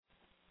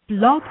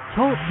Blog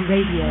Talk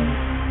Radio.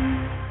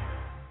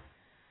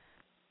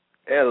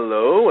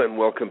 Hello and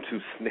welcome to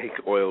Snake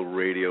Oil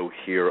Radio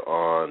here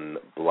on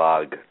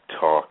Blog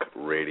Talk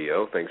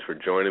Radio. Thanks for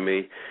joining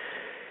me.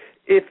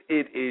 If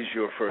it is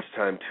your first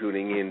time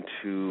tuning in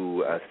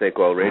to Snake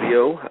Oil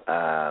Radio,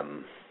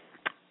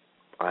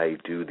 I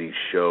do the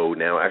show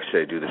now.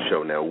 Actually, I do the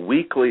show now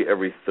weekly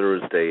every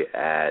Thursday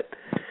at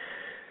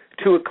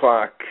 2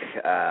 o'clock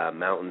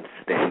Mountain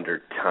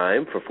Standard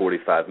Time for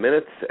 45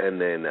 minutes, and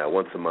then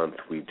once a month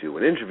we do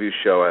an interview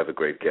show. I have a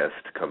great guest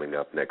coming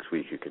up next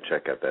week. You can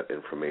check out that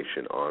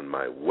information on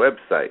my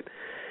website.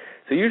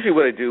 So usually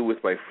what I do with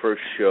my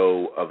first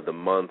show of the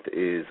month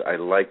is I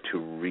like to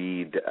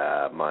read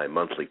my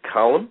monthly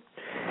column,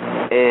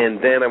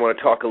 and then I want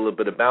to talk a little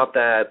bit about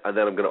that, and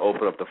then I'm going to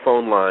open up the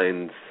phone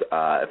lines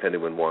if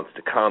anyone wants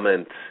to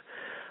comment,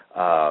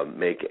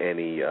 make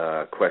any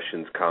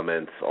questions,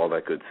 comments, all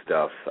that good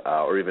stuff,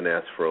 or even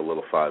ask for a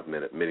little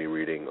 5-minute mini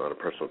reading on a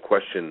personal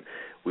question.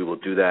 We will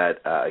do that.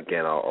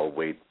 Again, I'll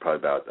wait probably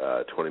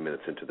about 20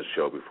 minutes into the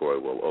show before I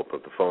will open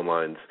up the phone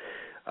lines.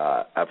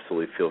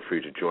 Absolutely feel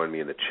free to join me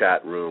in the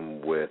chat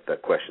room with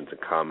questions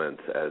and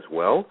comments as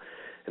well.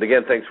 And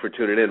again, thanks for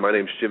tuning in. My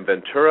name is Jim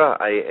Ventura.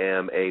 I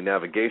am a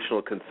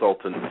navigational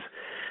consultant,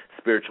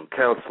 spiritual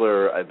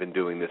counselor. I've been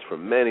doing this for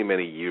many,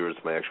 many years.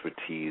 My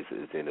expertise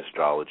is in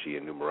astrology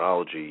and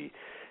numerology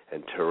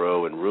and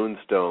tarot and rune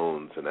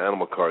stones and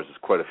animal cards. There's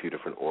quite a few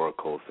different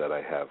oracles that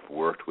I have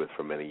worked with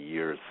for many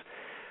years,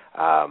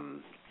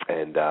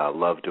 and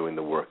love doing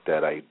the work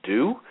that I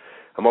do.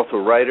 I'm also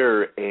a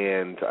writer,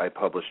 and I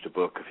published a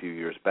book a few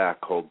years back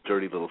called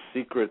Dirty Little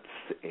Secrets,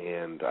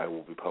 and I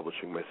will be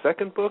publishing my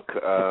second book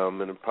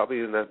and probably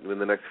in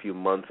the next few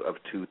months of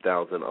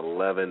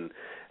 2011,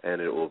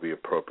 and it will be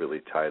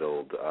appropriately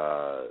titled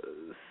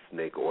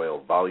Snake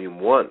Oil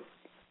Volume 1.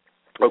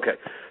 Okay,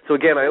 so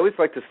again, I always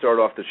like to start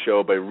off the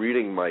show by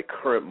reading my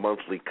current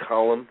monthly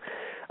column.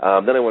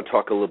 Then I want to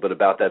talk a little bit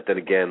about that. Then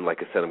again, like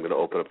I said, I'm going to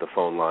open up the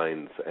phone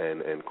lines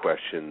and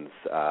questions.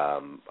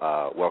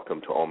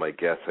 Welcome to all my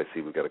guests. I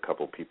see we've got a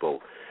couple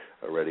people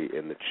already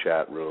in the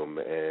chat room,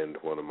 and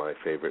one of my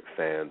favorite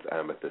fans,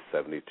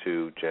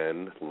 Amethyst72.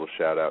 Jen, a little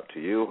shout-out to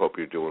you. Hope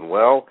you're doing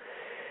well.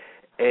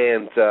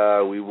 And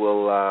we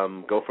will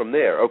go from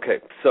there. Okay,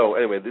 so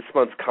anyway, this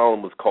month's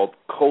column was called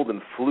Cold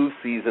and Flu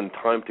Season,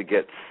 Time to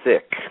Get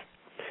Sick.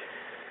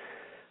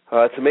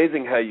 It's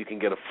amazing how you can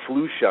get a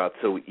flu shot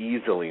so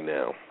easily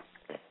now.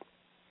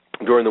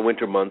 During the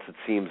winter months, it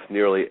seems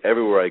nearly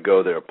everywhere I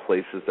go there are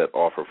places that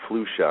offer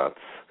flu shots.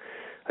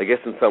 I guess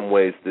in some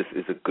ways this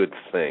is a good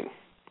thing.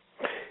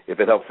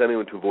 If it helps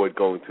anyone to avoid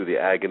going through the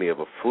agony of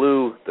a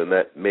flu, then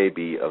that may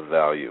be of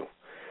value.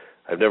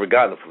 I've never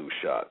gotten a flu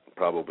shot,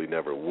 probably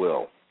never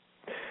will.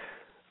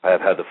 I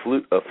have had the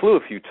flu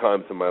a few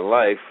times in my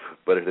life,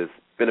 but it has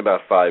been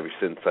about 5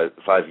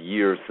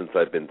 years since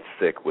I've been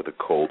sick with a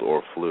cold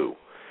or flu.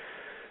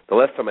 The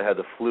last time I had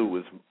the flu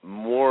was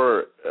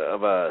more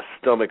of a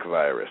stomach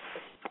virus.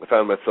 I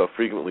found myself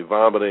frequently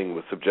vomiting,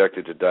 was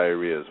subjected to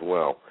diarrhea as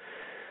well.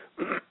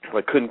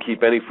 I couldn't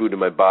keep any food in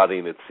my body,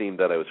 and it seemed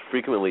that I was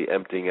frequently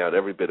emptying out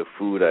every bit of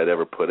food I'd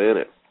ever put in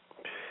it.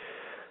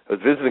 I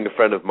was visiting a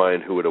friend of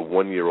mine who had a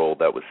 1-year-old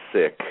that was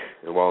sick,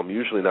 and while I'm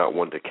usually not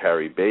one to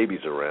carry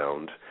babies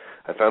around,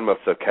 I found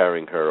myself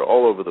carrying her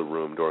all over the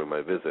room during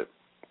my visit.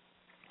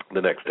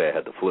 The next day I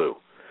had the flu.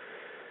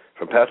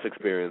 From past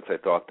experience, I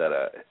thought that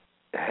a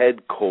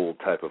head cold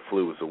type of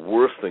flu was the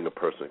worst thing a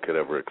person could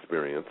ever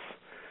experience.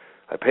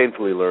 I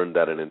painfully learned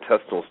that an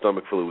intestinal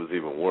stomach flu was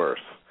even worse.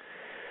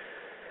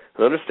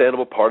 An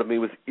understandable part of me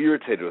was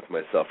irritated with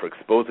myself for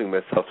exposing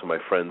myself to my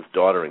friend's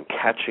daughter and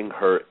catching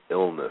her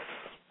illness.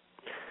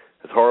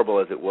 As horrible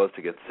as it was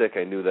to get sick,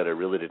 I knew that I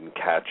really didn't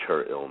catch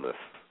her illness.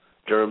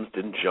 Germs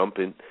didn't jump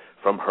in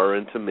from her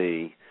into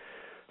me.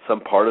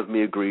 Some part of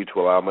me agreed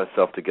to allow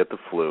myself to get the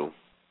flu.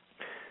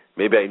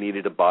 Maybe I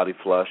needed a body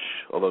flush,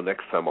 although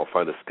next time I'll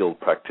find a skilled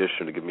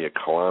practitioner to give me a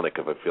colonic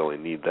if I feel I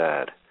need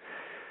that.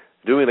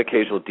 Doing an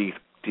occasional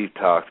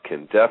detox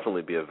can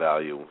definitely be of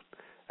value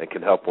and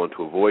can help one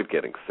to avoid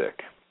getting sick.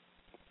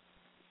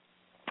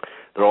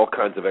 There are all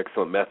kinds of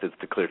excellent methods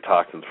to clear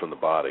toxins from the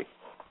body.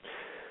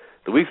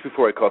 The weeks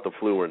before I caught the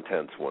flu were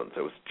intense ones.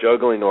 I was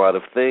juggling a lot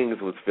of things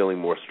and was feeling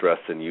more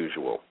stressed than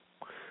usual.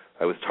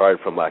 I was tired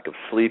from lack of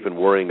sleep and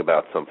worrying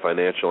about some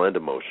financial and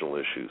emotional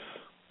issues.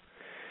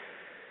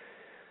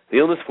 The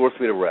illness forced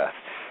me to rest,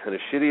 and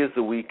as shitty as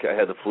the week I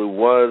had the flu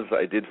was,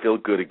 I did feel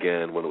good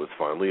again when it was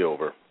finally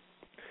over.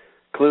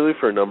 Clearly,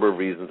 for a number of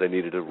reasons, I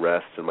needed to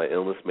rest, and my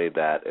illness made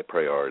that a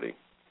priority.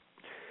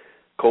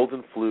 Colds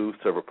and flu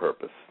serve a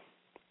purpose.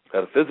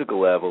 At a physical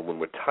level, when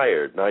we're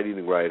tired, not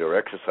eating right, or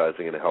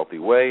exercising in a healthy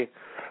way,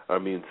 our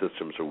immune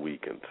systems are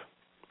weakened.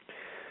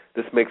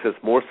 This makes us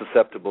more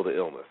susceptible to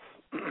illness.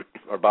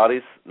 Our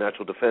body's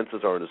natural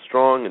defenses aren't as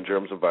strong, and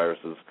germs and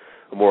viruses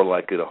are more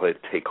likely to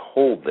take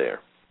hold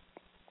there.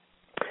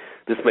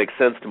 This makes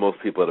sense to most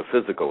people at a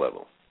physical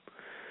level.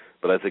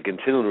 But as I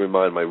continue to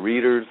remind my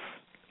readers,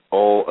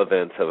 all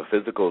events have a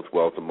physical as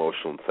well as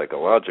emotional and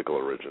psychological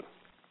origin.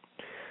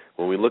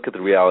 When we look at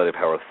the reality of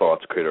how our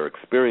thoughts create our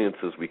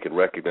experiences, we can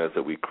recognize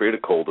that we create a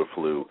cold or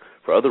flu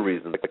for other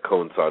reasons that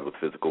coincide with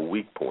physical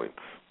weak points.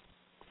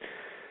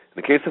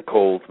 In the case of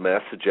colds,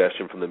 mass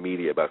suggestion from the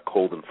media about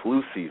cold and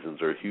flu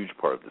seasons are a huge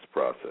part of this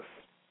process.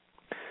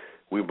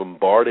 We're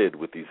bombarded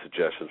with these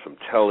suggestions from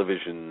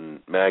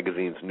television,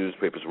 magazines,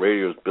 newspapers,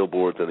 radios,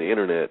 billboards, and the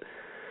Internet,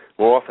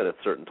 more often at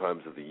certain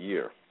times of the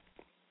year.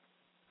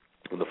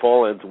 When the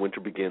fall ends and winter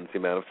begins, the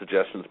amount of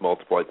suggestions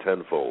multiply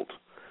tenfold.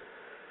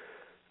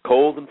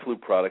 Cold and flu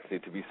products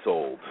need to be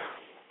sold.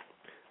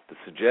 The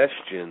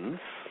suggestions,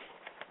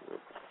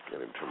 I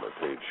can't even turn my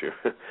page here,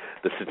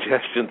 the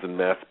suggestions and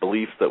mass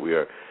beliefs that we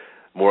are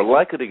more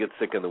likely to get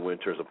sick in the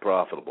winter is a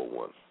profitable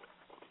one.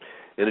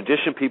 In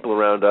addition, people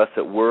around us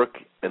at work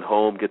and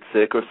home get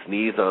sick or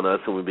sneeze on us,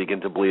 and we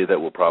begin to believe that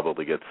we'll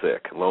probably get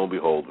sick. Lo and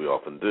behold, we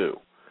often do.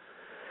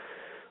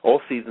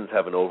 All seasons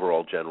have an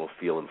overall general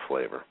feel and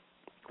flavor.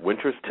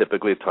 Winter is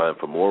typically a time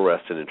for more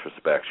rest and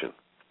introspection.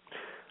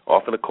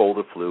 Often a cold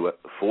or flu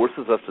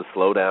forces us to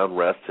slow down,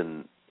 rest,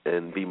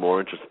 and be more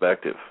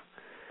introspective.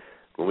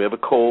 When we have a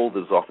cold,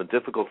 it is often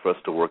difficult for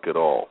us to work at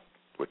all.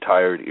 We're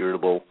tired,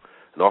 irritable,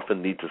 and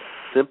often need to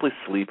simply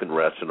sleep and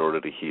rest in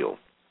order to heal.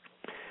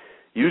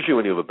 Usually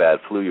when you have a bad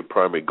flu, your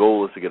primary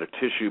goal is to get a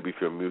tissue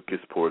before mucus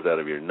pours out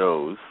of your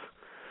nose.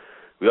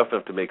 We often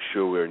have to make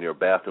sure we're near a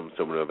bathroom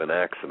so we don't have an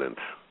accident.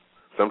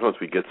 Sometimes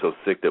we get so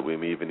sick that we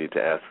may even need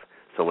to ask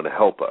someone to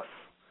help us,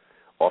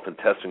 often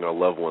testing our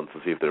loved ones to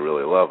see if they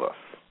really love us.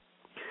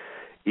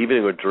 Even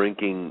eating or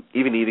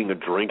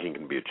drinking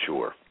can be a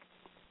chore.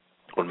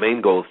 Our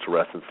main goal is to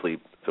rest and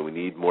sleep, so we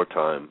need more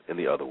time in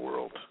the other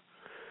world.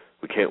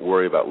 We can't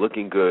worry about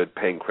looking good,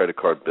 paying credit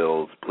card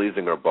bills,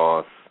 pleasing our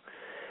boss,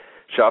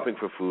 shopping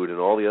for food, and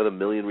all the other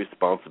million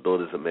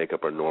responsibilities that make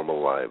up our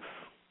normal lives.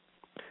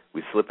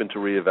 We slip into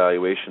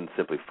reevaluation and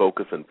simply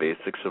focus on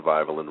basic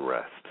survival and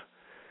rest.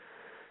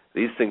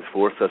 These things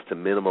force us to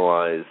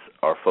minimize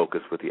our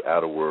focus with the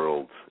outer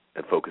world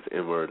and focus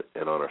inward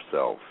and on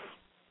ourselves.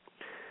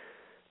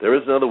 There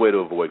is another way to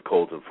avoid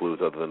colds and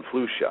flus other than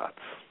flu shots.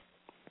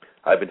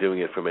 I've been doing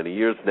it for many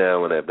years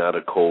now, and I have not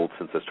had a cold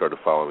since I started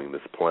following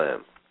this plan.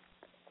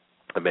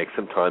 I make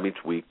some time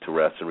each week to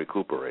rest and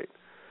recuperate.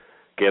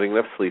 Getting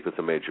enough sleep is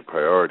a major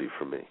priority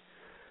for me.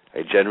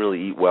 I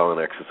generally eat well and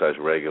exercise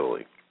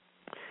regularly.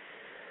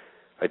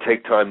 I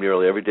take time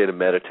nearly every day to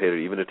meditate or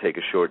even to take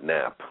a short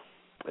nap.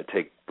 I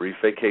take brief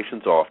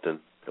vacations often,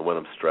 and when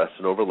I'm stressed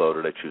and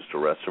overloaded, I choose to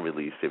rest and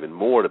release even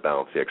more to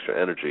balance the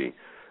extra energy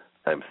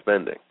I'm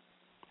spending.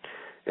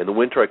 In the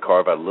winter, I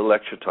carve out a little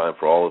extra time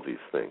for all of these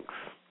things.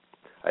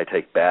 I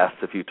take baths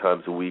a few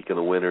times a week in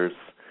the winters.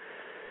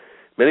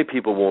 Many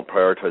people won't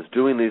prioritize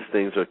doing these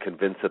things or are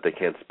convinced that they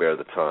can't spare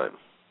the time.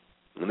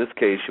 In this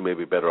case, you may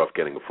be better off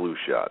getting a flu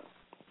shot.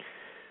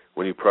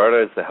 When you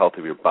prioritize the health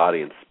of your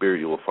body and spirit,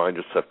 you will find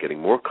yourself getting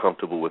more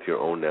comfortable with your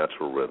own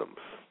natural rhythms.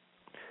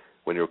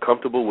 When you're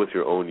comfortable with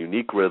your own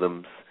unique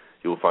rhythms,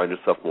 you will find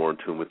yourself more in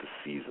tune with the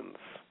seasons.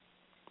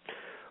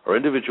 Our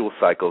individual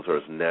cycles are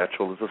as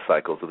natural as the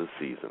cycles of the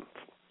seasons.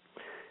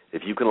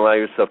 If you can allow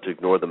yourself to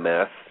ignore the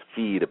mass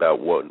feed about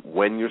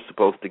when you're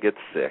supposed to get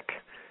sick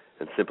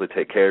and simply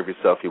take care of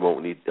yourself, you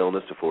won't need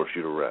illness to force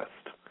you to rest.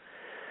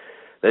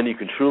 Then you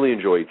can truly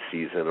enjoy each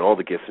season and all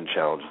the gifts and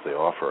challenges they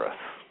offer us.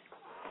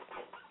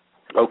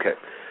 Okay,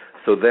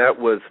 so that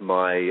was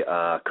my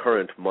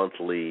current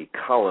monthly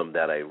column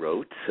that I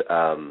wrote,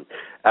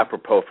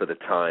 apropos for the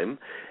time.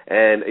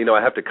 And,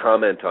 I have to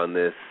comment on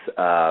this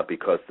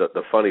because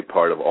the funny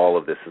part of all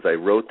of this is I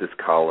wrote this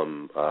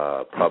column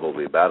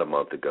probably about a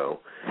month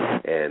ago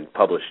and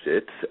published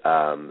it.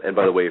 And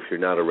by the way, if you're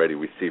not already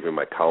receiving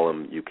my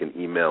column, you can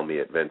email me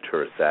at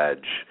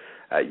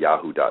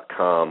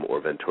venturasag@yahoo.com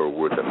or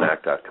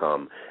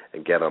venturawords@mac.com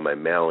and get on my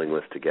mailing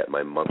list to get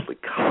my monthly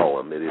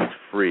column. It is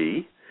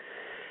free.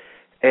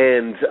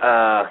 And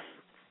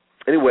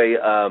anyway,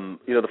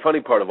 the funny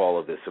part of all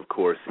of this, of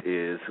course,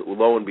 is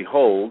lo and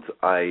behold,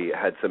 I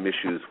had some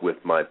issues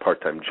with my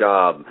part-time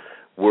job,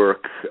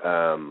 work,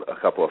 a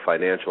couple of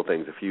financial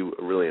things, a few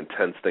really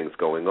intense things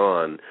going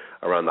on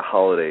around the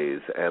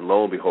holidays, and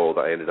lo and behold,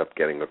 I ended up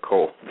getting a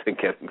cold and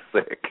getting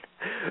sick.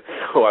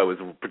 So I was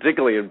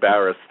particularly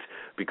embarrassed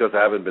because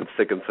I haven't been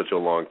sick in such a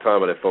long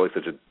time, and I felt like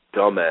such a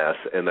dumbass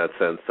in that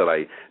sense that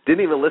I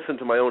didn't even listen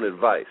to my own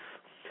advice.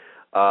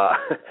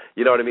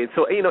 You know what I mean?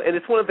 So, and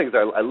it's one of the things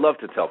I love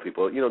to tell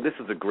people, this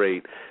is a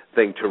great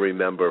thing to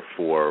remember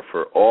for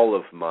all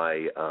of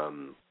my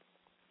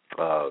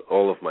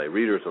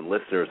readers and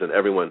listeners and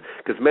everyone,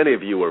 because many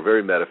of you are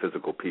very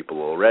metaphysical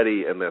people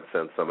already. In that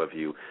sense, some of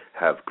you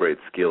have great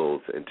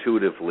skills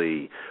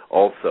intuitively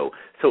also.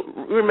 So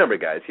remember,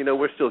 guys,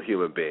 we're still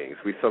human beings.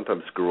 We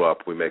sometimes screw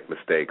up. We make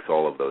mistakes,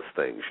 all of those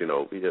things.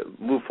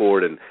 Move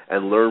forward and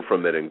learn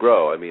from it and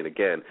grow. I mean,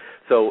 again,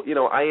 so,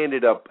 I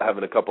ended up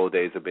having a couple of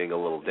days of being a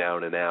little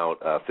down and out.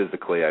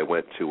 Physically, I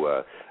went to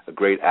a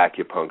great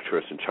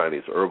acupuncturist and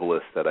Chinese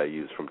herbalist that I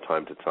use from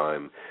time to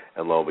time,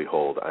 and lo and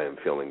behold, I am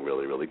feeling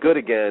really, really good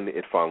again.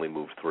 It finally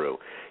moved through.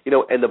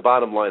 And the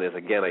bottom line is,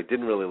 again, I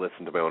didn't really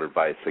listen to my own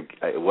advice.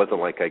 It wasn't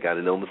like I got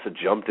an illness that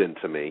jumped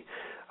into me.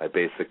 I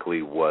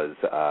basically was,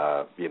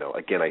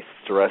 again, I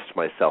stressed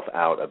myself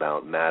out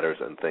about matters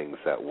and things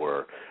that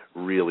were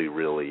really,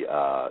 really,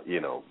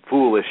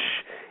 foolish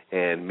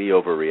and me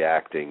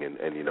overreacting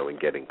and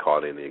getting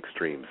caught in the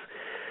extremes.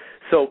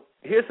 So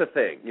here's the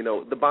thing,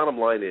 the bottom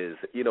line is,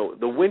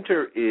 the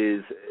winter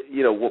is,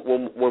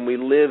 when we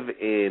live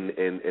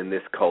in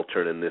this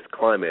culture and in this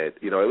climate,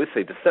 I always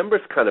say December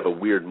is kind of a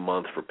weird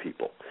month for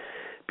people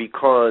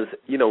because,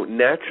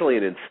 naturally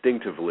and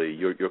instinctively,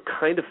 you're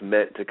kind of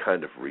meant to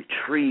kind of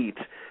retreat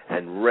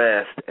and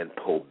rest and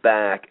pull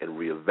back and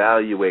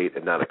reevaluate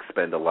and not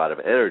expend a lot of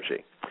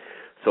energy.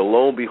 So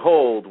lo and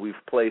behold, we've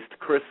placed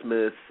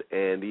Christmas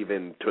and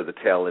even to the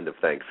tail end of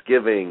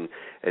Thanksgiving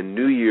and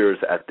New Year's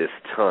at this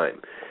time,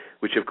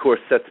 which of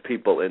course sets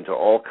people into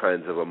all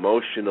kinds of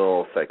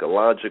emotional,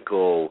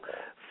 psychological,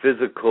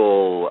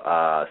 physical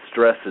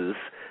stresses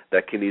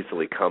that can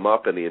easily come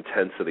up in the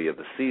intensity of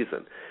the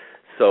season.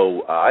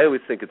 So I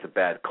always think it's a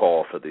bad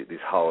call for these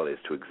holidays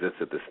to exist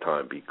at this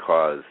time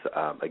because,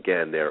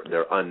 again,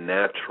 they're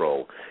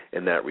unnatural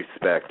in that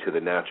respect to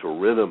the natural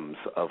rhythms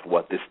of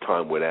what this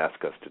time would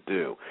ask us to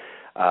do.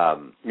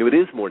 It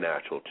is more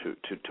natural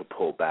to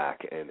pull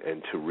back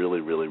and to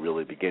really, really,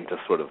 really begin to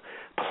sort of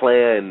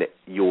plan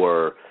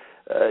your,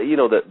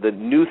 the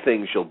new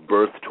things you'll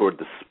birth toward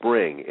the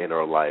spring in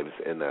our lives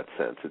in that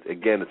sense.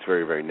 Again, it's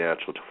very, very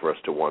natural for us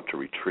to want to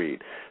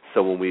retreat.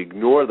 So when we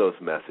ignore those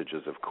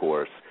messages, of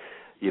course,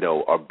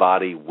 our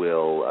body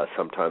will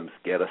sometimes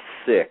get us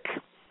sick.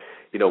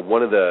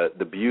 One of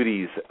the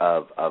beauties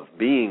of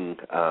being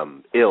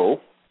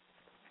ill,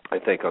 I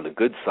think on the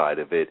good side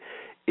of it,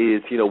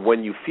 is,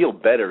 when you feel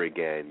better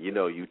again,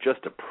 you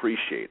just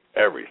appreciate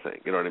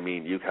everything. You know what I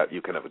mean? You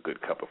can have a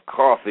good cup of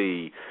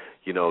coffee,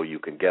 you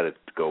can get it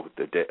to go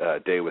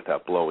the day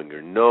without blowing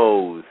your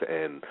nose,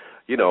 and,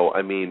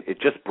 it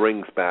just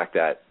brings back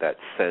that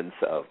sense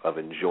of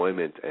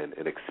enjoyment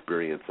and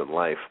experience in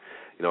life.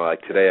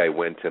 Like today I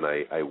went and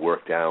I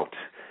worked out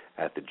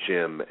at the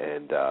gym,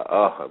 and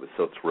I was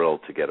so thrilled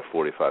to get a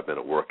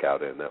 45-minute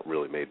workout in. That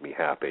really made me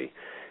happy.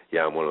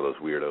 Yeah, I'm one of those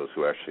weirdos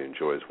who actually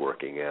enjoys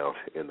working out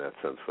in that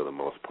sense for the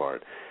most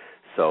part.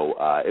 So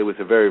it was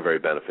a very, very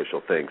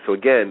beneficial thing. So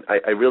again,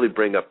 I really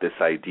bring up this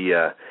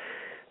idea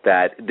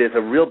that there's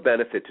a real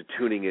benefit to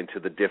tuning into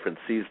the different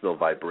seasonal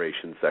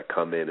vibrations that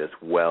come in as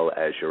well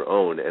as your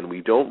own, and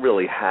we don't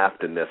really have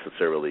to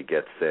necessarily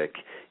get sick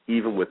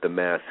even with the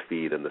mass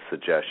feed and the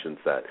suggestions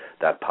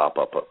that pop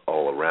up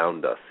all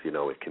around us.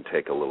 It can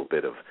take a little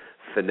bit of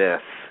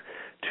finesse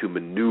to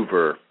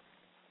maneuver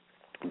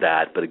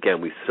that, but again,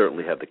 we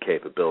certainly have the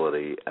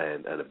capability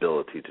and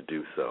ability to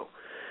do so.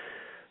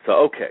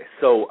 So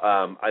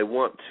I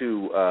want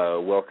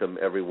to welcome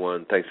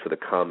everyone. Thanks for the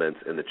comments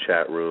in the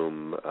chat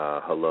room.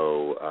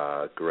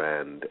 Hello,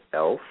 Grand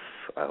Elf.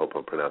 I hope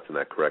I'm pronouncing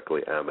that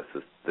correctly.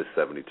 Amethyst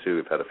 72.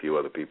 We've had a few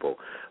other people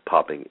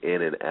popping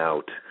in and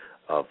out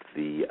of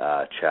the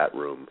chat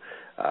room.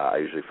 I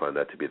usually find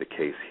that to be the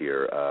case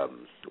here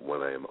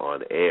when I am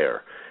on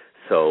air.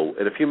 So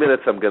in a few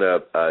minutes, I'm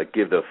going to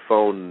give the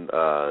phone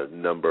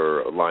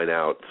number line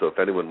out. So if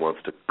anyone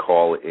wants to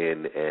call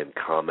in and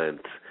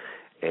comment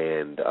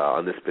and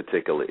on this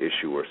particular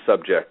issue or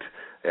subject,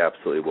 I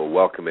absolutely will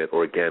welcome it.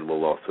 Or again,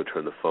 we'll also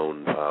turn the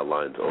phone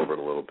lines over in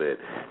a little bit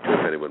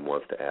if anyone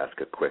wants to ask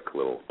a quick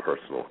little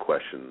personal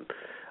question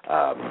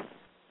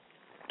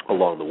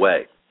along the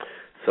way.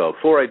 So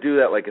before I do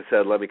that, like I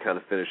said, let me kind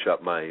of finish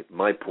up my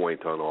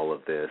point on all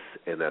of this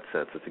in that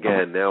sense. It's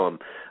again, now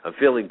I'm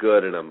feeling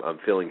good and I'm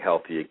feeling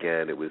healthy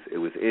again. It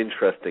was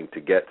interesting to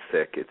get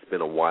sick. It's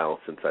been a while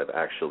since I've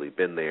actually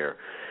been there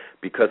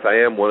because I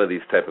am one of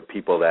these type of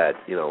people that,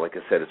 like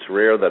I said, it's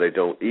rare that I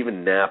don't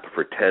even nap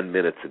for 10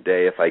 minutes a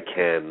day if I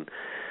can.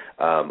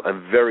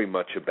 I'm very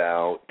much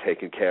about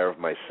taking care of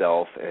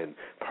myself and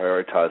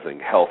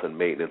prioritizing health and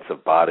maintenance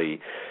of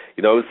body.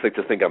 I always like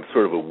to think I'm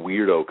sort of a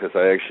weirdo because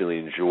I actually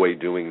enjoy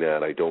doing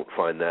that. I don't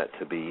find that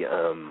to be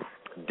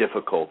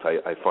difficult.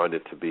 I find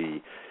it to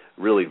be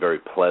really very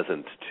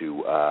pleasant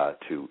to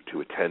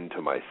attend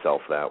to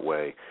myself that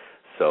way.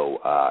 So,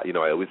 I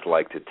always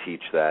like to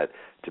teach that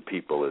to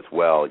people as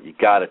well. You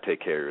got to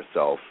take care of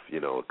yourself,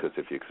 because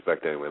if you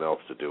expect anyone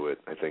else to do it,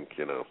 I think,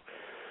 you're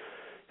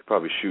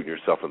probably shooting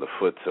yourself in the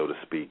foot, so to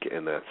speak,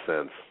 in that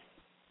sense.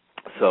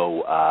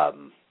 So,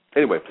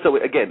 anyway, so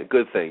again, a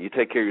good thing. You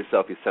take care of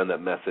yourself, you send that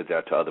message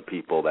out to other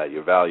people that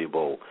you're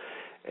valuable,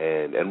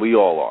 and we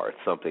all are. It's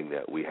something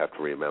that we have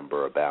to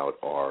remember about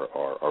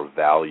our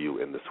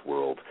value in this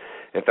world.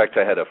 In fact,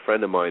 I had a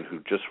friend of mine who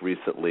just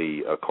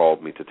recently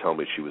called me to tell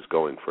me she was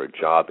going for a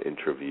job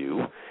interview,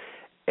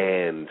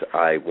 and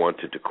I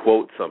wanted to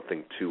quote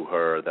something to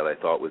her that I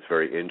thought was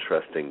very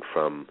interesting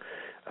from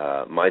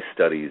my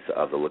studies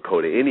of the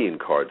Lakota Indian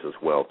cards as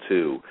well,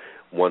 too.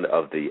 One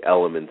of the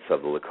elements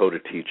of the Lakota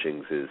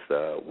teachings is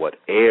what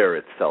air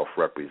itself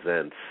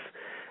represents,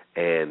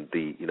 and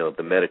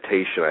the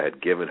meditation I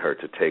had given her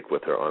to take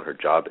with her on her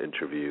job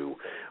interview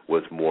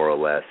was more or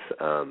less,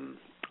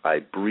 I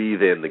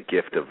breathe in the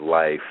gift of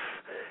life,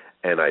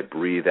 and I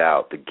breathe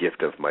out the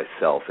gift of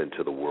myself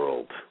into the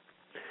world.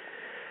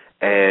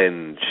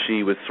 And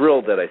she was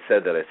thrilled that I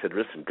said that. I said,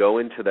 listen, go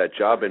into that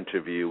job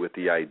interview with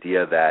the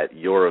idea that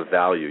you're of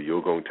value.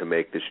 You're going to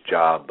make this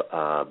job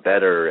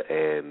better,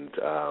 and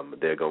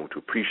they're going to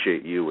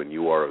appreciate you, and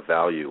you are of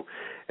value.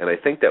 And I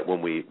think that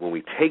when we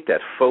take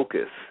that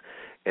focus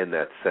in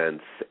that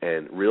sense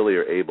and really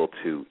are able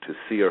to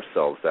see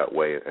ourselves that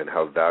way and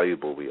how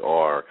valuable we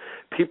are,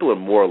 people are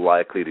more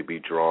likely to be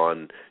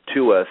drawn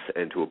to us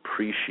and to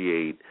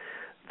appreciate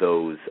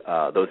those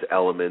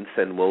elements,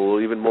 and we'll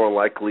even more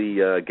likely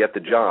get the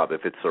job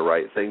if it's the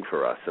right thing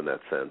for us in that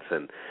sense.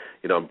 And,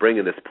 I'm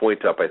bringing this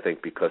point up, I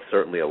think, because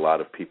certainly a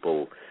lot of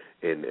people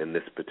in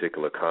this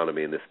particular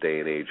economy in this day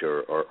and age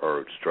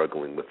are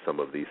struggling with some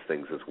of these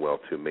things as well,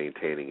 too,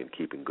 maintaining and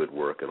keeping good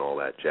work and all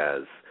that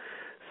jazz.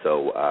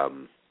 So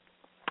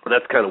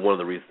that's kind of one of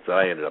the reasons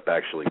I ended up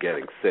actually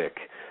getting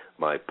sick.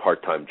 My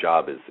part-time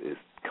job is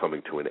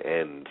coming to an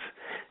end,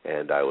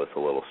 and I was a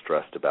little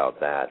stressed about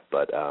that.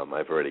 But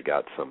I've already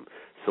got some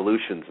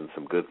solutions and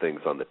some good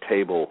things on the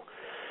table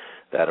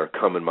that are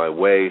coming my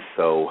way,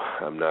 so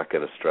I'm not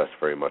going to stress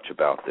very much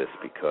about this,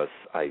 because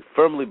I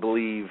firmly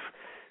believe,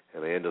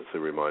 and I endlessly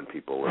remind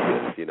people of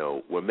this,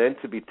 we're meant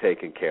to be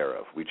taken care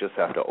of. We just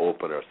have to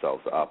open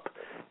ourselves up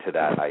to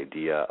that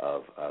idea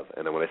of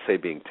and when I say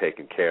being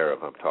taken care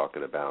of, I'm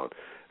talking about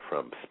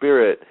from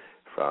spirit,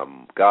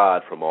 from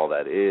God, from all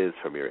that is,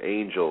 from your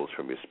angels,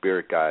 from your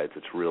spirit guides.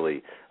 It's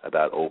really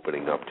about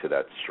opening up to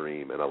that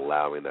stream and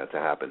allowing that to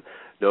happen.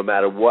 No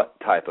matter what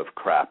type of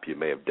crap you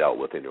may have dealt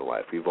with in your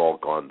life, we've all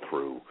gone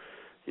through,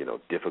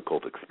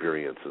 difficult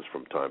experiences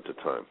from time to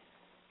time.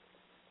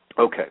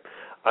 Okay,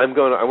 I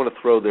want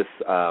to throw this.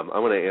 I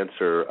want to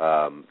answer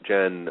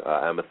Jen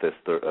Amethyst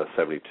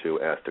 72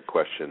 asked a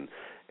question,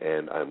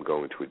 and I'm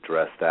going to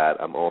address that.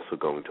 I'm also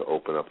going to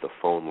open up the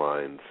phone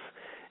lines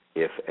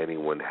if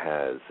anyone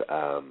has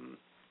a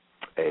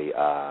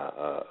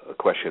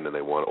question and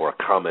they want, or a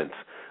comment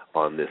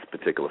on this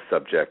particular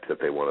subject that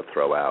they want to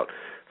throw out.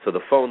 So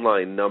the phone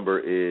line number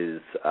is,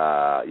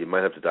 you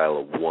might have to dial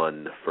a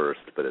 1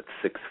 first, but it's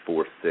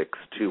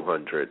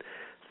 646-200-3966.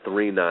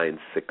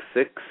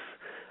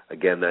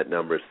 Again, that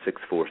number is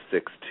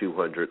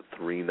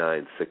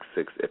 646-200-3966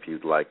 if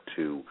you'd like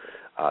to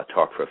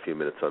talk for a few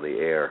minutes on the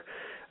air.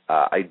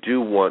 I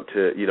do want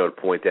to,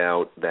 point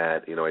out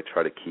that, I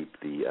try to keep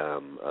the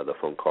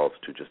phone calls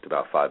to just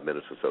about 5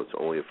 minutes or so. It's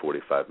only a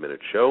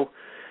 45-minute show,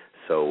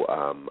 so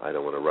I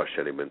don't want to rush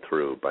anyone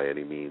through by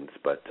any means.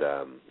 But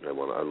I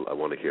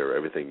want to hear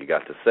everything you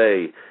got to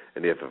say,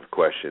 and if you have a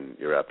question,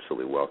 you're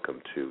absolutely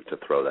welcome to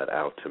throw that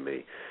out to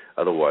me.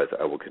 Otherwise,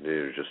 I will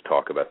continue to just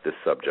talk about this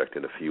subject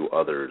and a few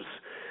others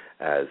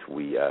as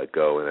we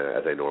go, and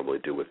as I normally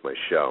do with my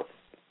show.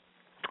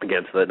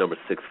 Again, so that number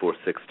is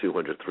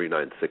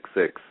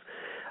 646-200-3966.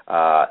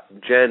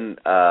 Jen,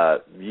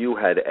 you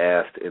had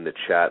asked in the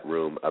chat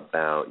room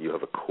about, you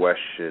have a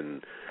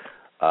question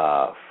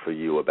for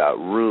you about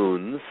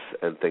runes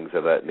and things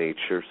of that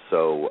nature,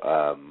 so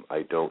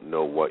I don't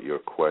know what your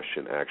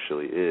question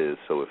actually is,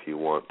 so if you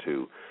want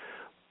to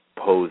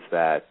pose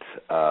that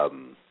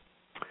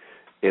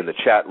in the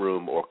chat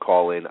room or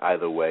call in,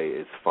 either way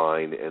is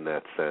fine in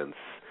that sense,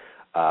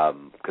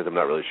 because I'm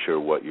not really sure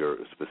what your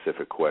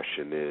specific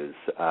question is.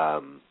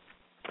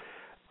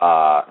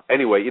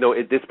 Anyway,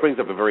 this brings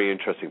up a very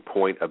interesting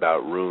point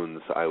about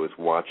runes. I was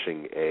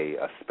watching a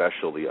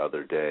special the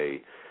other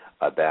day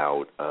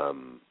about,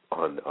 on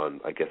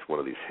I guess one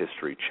of these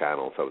history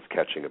channels I was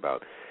catching,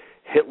 about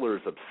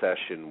Hitler's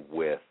obsession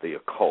with the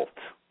occult,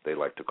 they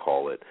like to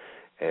call it.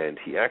 And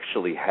he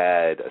actually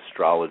had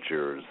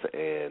astrologers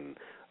and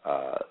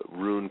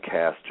rune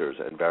casters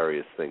and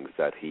various things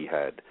that he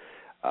had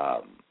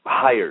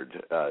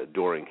hired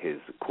during his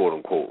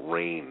quote-unquote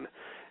reign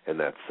in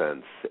that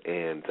sense.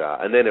 And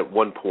then at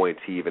one point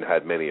he even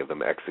had many of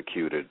them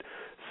executed.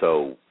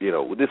 So,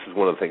 this is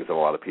one of the things that a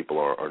lot of people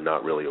are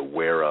not really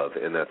aware of,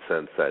 in that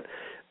sense that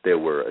there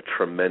were a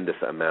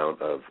tremendous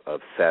amount of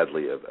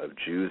sadly, of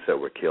Jews that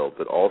were killed,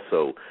 but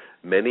also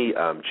many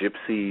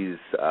gypsies,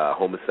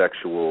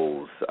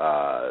 homosexuals,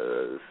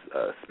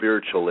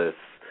 spiritualists,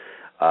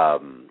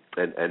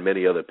 and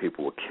many other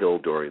people were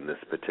killed during this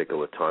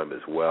particular time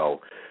as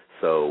well.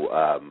 So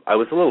I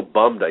was a little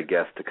bummed, I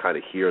guess, to kind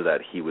of hear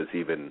that he was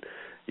even,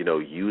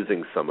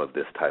 using some of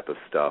this type of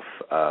stuff,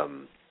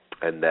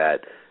 and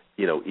that,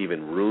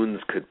 even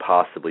runes could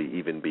possibly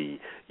even be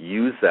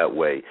used that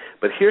way.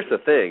 But here's the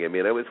thing. I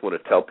mean, I always want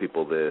to tell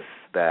people this,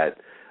 that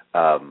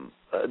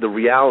the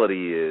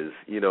reality is,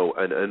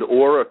 an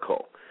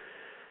oracle,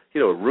 a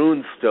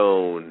rune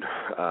stone,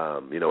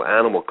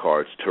 animal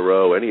cards,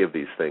 tarot, any of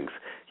these things,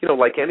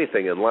 like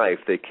anything in life,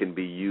 they can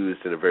be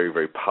used in a very,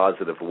 very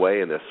positive way,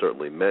 and they're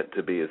certainly meant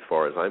to be as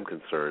far as I'm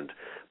concerned.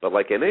 But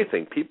like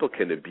anything, people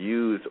can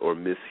abuse or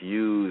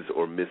misuse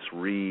or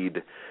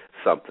misread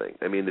something.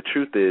 I mean, the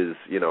truth is,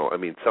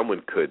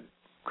 someone could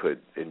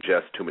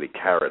ingest too many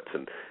carrots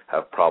and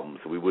have problems.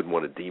 We wouldn't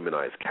want to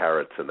demonize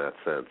carrots in that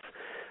sense.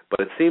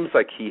 But it seems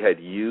like he had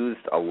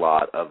used a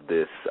lot of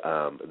this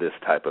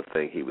type of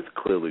thing. He was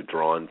clearly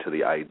drawn to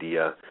the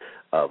idea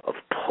of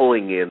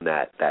pulling in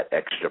that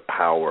extra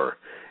power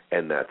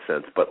in that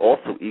sense, but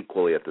also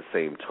equally at the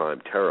same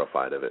time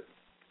terrified of it,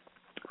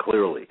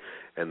 clearly,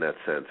 in that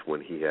sense,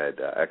 when he had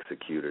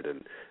executed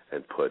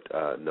and put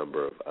a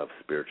number of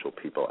spiritual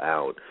people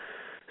out.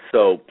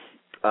 So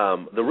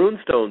the rune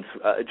stones,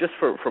 just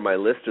for my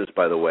listeners,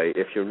 by the way,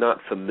 if you're not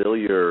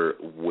familiar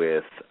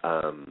with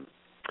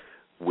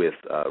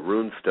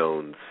rune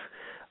stones,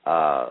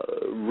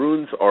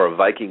 runes are a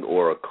Viking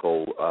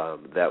oracle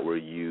that were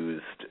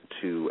used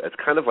as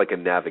kind of like a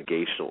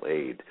navigational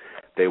aid.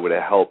 They would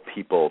help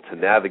people to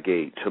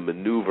navigate, to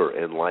maneuver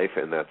in life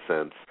in that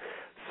sense.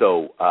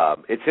 So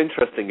it's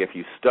interesting if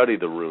you study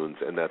the runes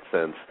in that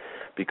sense,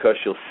 because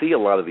you'll see a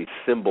lot of these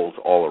symbols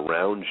all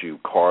around you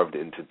carved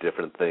into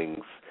different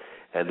things.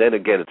 And then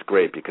again, it's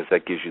great because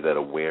that gives you that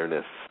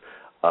awareness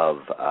of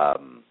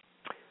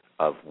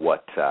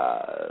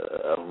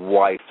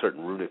why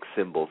certain runic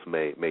symbols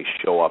may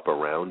show up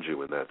around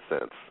you in that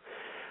sense.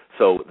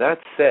 So that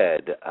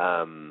said,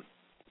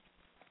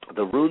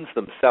 the runes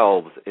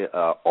themselves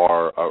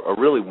are a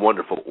really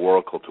wonderful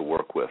oracle to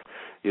work with.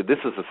 This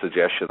is a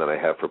suggestion that I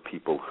have for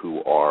people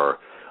who are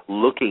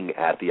looking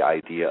at the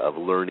idea of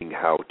learning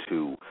how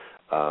to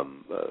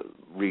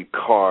read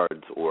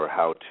cards or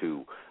how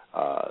to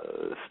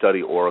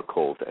study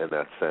oracles in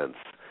that sense.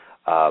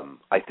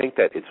 I think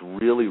that it's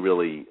really,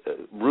 really,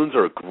 runes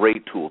are a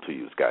great tool to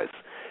use, guys.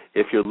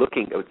 If you're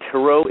looking,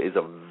 tarot is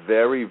a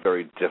very,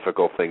 very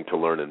difficult thing to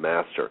learn and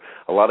master.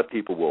 A lot of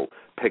people will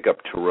pick up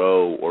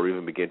tarot or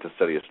even begin to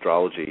study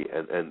astrology,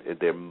 and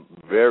it's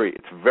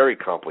very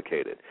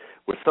complicated.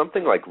 Where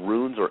something like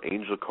runes or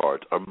angel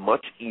cards are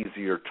much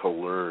easier to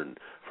learn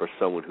for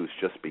someone who's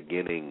just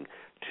beginning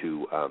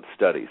to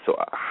study. So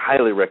I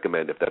highly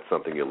recommend, if that's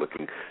something you're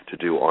looking to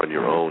do on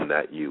your own,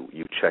 that you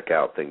check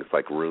out things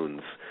like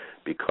runes,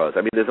 because, I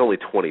mean, there's only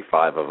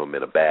 25 of them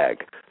in a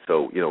bag.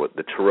 So,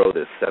 the tarot,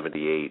 there's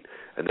 78,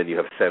 and then you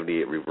have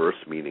 78 reverse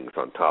meanings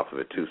on top of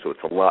it, too. So it's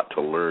a lot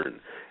to learn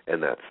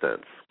in that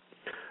sense.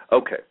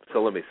 Okay,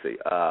 so let me see.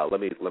 Let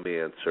me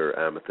answer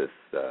Amethyst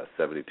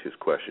 72's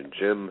question.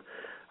 Jim,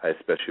 I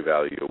especially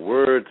value your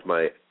words.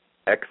 My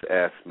ex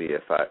asked me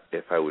if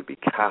I would be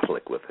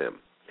Catholic with him.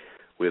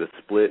 We had a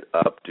split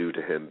up due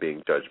to him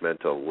being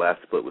judgmental.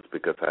 Last split was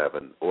because I have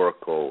an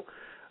oracle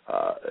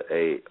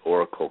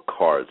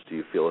cards. Do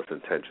you feel his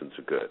intentions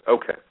are good?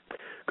 Okay,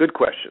 good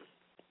question.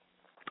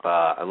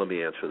 And let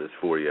me answer this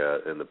for you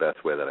in the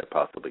best way that I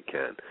possibly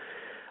can.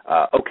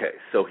 Okay,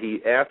 so he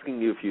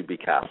asking you if you'd be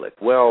Catholic.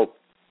 Well,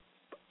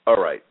 all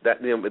right,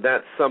 that's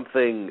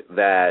something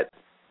that,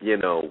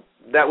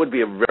 that would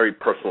be a very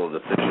personal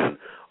decision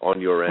on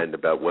your end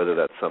about whether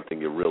that's something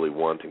you're really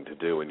wanting to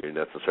do and you're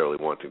necessarily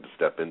wanting to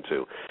step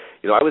into.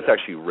 I was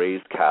actually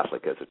raised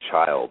Catholic as a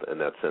child in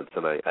that sense,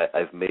 and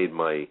I've made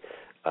my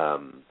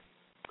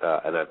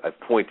and I've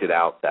pointed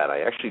out that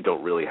I actually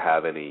don't really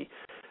have any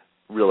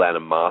real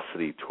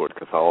animosity toward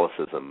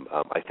Catholicism.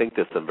 I think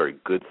there's some very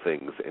good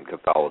things in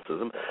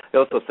Catholicism. I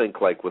also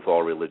think, like with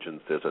all religions,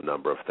 there's a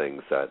number of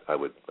things that I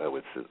would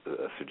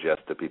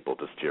suggest to people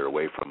to steer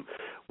away from.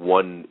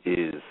 One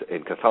is,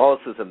 in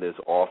Catholicism, there's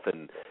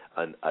often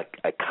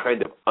a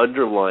kind of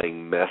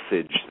underlying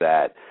message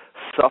that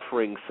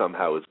suffering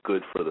somehow is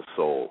good for the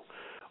soul,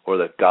 or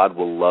that God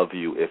will love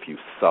you if you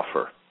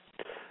suffer.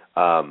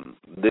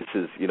 This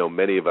is,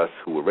 many of us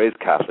who were raised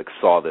Catholic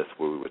saw this,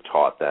 where we were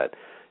taught that,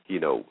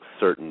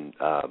 certain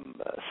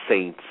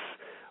saints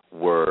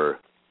were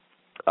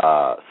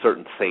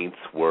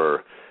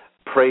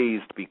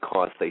praised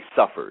because they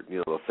suffered.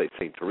 They'll say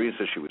St.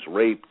 Teresa, she was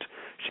raped,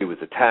 she was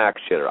attacked,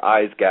 she had her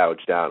eyes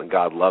gouged out, and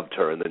God loved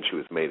her, and then she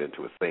was made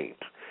into a saint.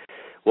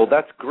 Well,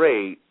 that's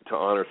great to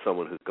honor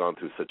someone who's gone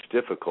through such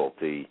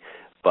difficulty,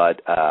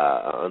 but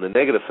on the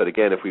negative side,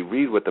 again, if we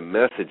read what the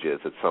message is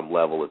at some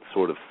level, it's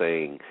sort of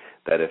saying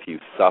that if you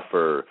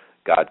suffer,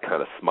 God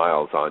kind of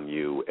smiles on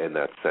you in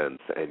that sense,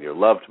 and you're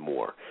loved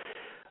more.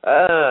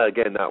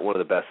 Again, not one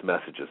of the best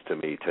messages to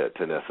me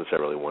to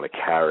necessarily want to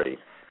carry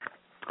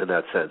in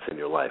that sense in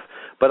your life.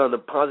 But on the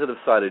positive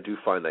side, I do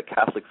find that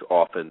Catholics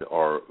often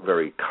are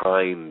very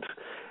kind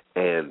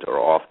and are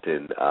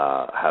often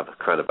have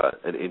kind of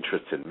an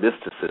interest in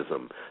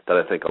mysticism that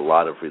I think a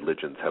lot of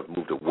religions have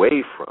moved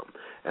away from.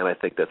 And I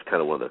think that's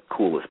kind of one of the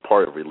coolest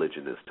part of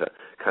religion, is to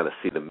kind of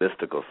see the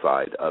mystical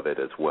side of it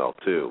as well,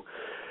 too.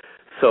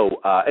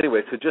 So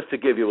anyway, so just to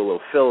give you a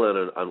little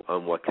fill-in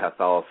on what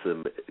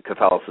Catholicism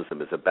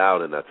is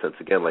about in that sense,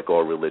 again, like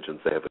all religions,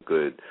 they have a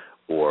good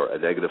or a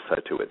negative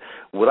side to it.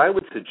 What I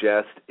would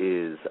suggest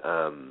is,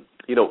 a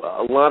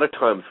lot of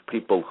times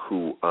people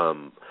who,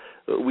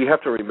 we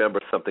have to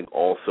remember something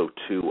also,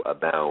 too,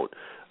 about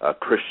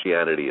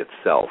Christianity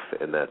itself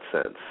in that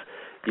sense.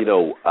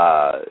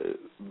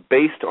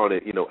 Based on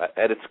it,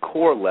 at its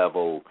core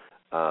level,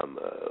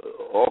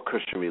 all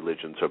Christian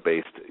religions are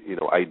based,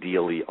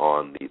 ideally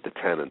on the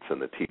tenets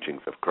and the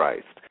teachings of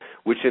Christ,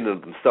 which in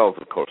themselves,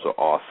 of course, are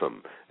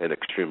awesome and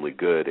extremely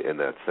good in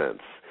that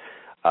sense.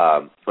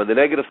 On the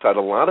negative side,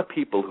 a lot of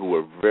people who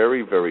are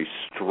very, very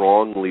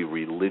strongly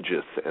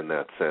religious in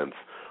that sense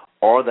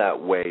are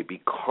that way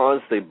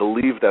because they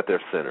believe that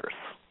they're sinners.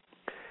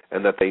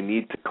 and that they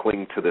need to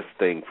cling to this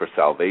thing for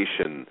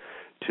salvation,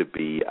 to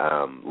be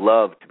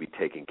loved, to be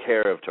taken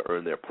care of, to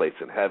earn their place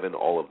in heaven,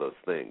 all of those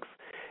things.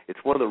 It's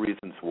one of the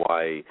reasons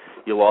why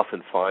you'll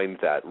often find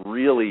that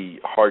really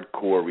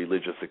hardcore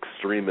religious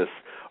extremists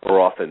are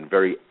often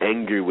very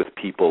angry with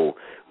people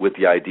with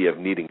the idea of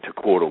needing to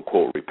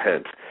quote-unquote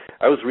repent.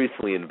 I was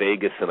recently in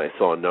Vegas, and I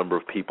saw a number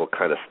of people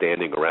kind of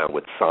standing around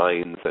with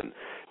signs and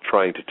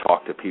trying to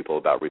talk to people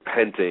about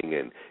repenting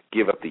and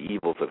give up the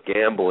evils of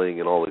gambling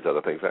and all these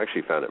other things. I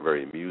actually found it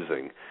very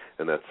amusing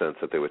in that sense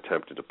that they were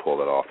tempted to pull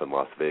that off in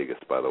Las Vegas,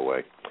 by the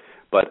way.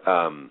 But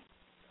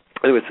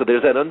anyway, so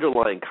there's that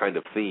underlying kind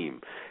of theme,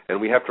 and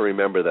we have to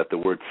remember that the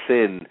word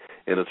sin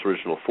in its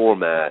original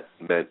format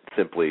meant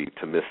simply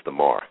to miss the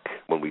mark.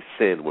 When we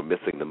sin, we're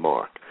missing the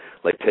mark,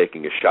 like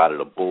taking a shot at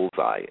a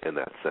bullseye in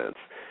that sense.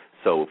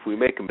 So if we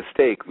make a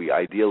mistake, we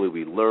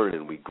learn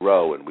and we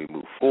grow and we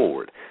move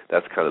forward.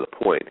 That's kind of the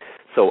point.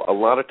 So a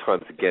lot of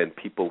times, again,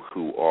 people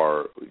who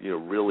are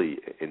really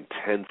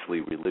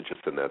intensely religious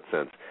in that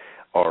sense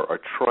are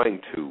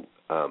trying to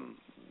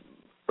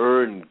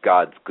earn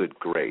God's good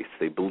grace.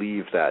 They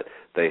believe that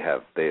they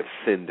have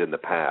sinned in the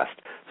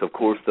past. So of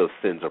course those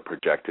sins are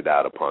projected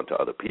out upon to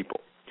other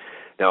people.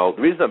 Now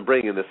the reason I'm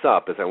bringing this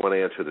up is I want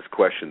to answer this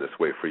question this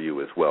way for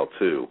you as well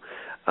too.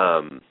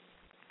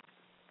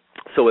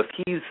 So if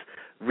he's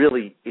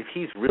really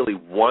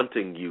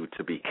wanting you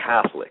to be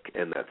Catholic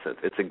in that sense,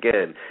 it's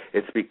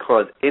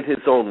because in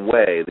his own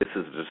way this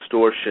is a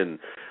distortion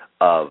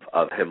of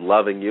him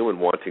loving you and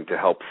wanting to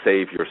help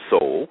save your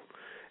soul.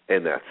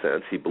 In that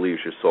sense, he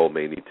believes your soul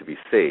may need to be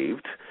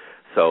saved.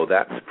 So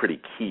that's pretty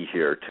key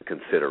here to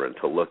consider and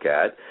to look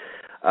at.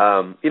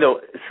 You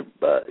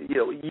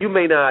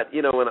may not,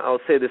 and I'll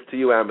say this to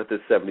you,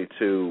 Amethyst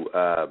 72.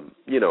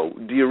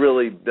 Do you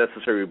really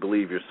necessarily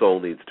believe your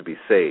soul needs to be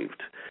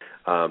saved?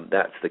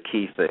 That's the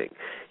key thing.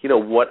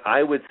 What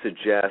I would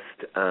suggest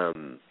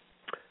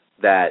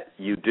that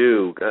you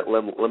do.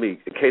 Let me,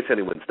 in case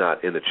anyone's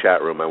not in the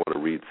chat room, I want to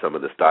read some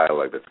of this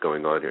dialogue that's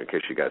going on here. In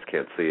case you guys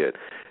can't see it,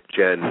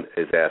 Jen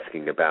is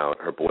asking about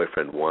her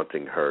boyfriend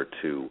wanting her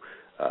to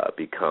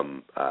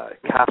become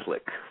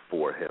Catholic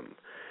for him.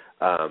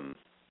 And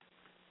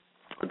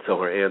so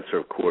her answer,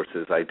 of course,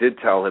 is, I did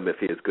tell him if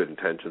he has good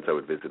intentions, I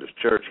would visit his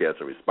church. He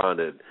hasn't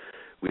responded.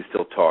 We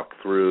still talk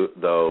through,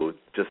 though,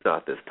 just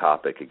not this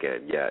topic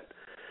again yet.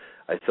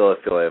 I still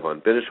feel I have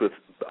unfinished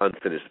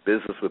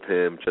business with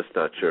him, just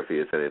not sure if he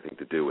has anything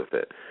to do with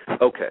it.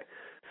 Okay.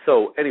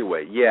 So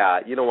anyway, yeah,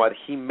 you know what?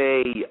 He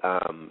may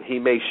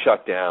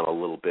shut down a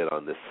little bit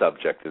on this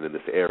subject and in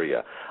this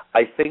area.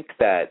 I think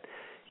that,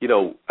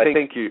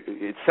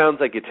 it sounds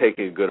like you're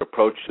taking a good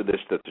approach to this,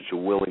 that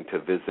you're willing to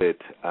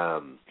visit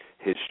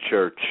his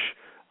church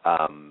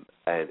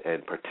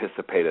and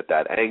participate at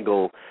that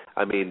angle.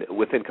 I mean,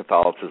 within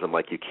Catholicism,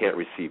 you can't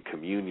receive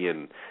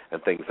communion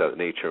and things of that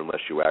nature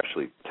unless you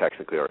actually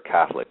technically are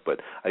Catholic.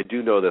 But I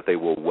do know that they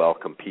will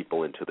welcome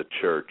people into the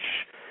church.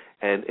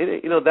 And,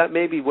 that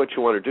may be what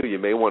you want to do. You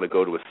may want to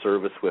go to a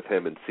service with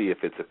him and see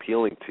if it's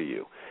appealing to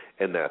you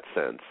in that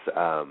sense.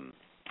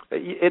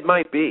 It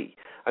might be.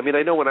 I mean,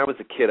 I know when I was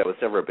a kid, I was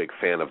never a big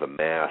fan of a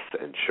Mass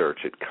and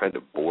church. It kind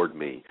of bored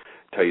me,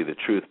 to tell you the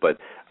truth. But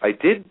I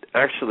did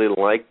actually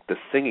like the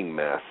singing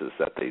Masses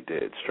that they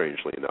did,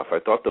 strangely enough. I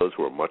thought those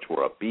were much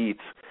more upbeat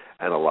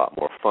and a lot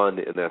more fun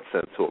in that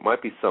sense. So it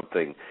might be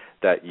something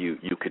that you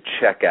could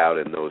check out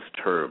in those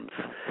terms.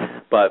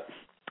 But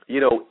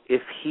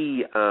if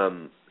he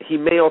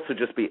may also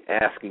just be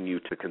asking you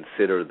to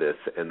consider this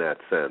in that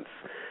sense.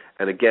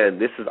 And again,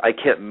 I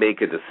can't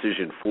make a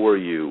decision for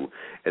you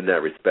in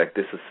that respect.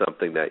 This is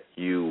something that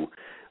you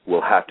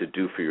will have to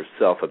do for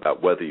yourself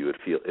about whether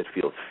it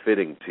feels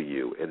fitting to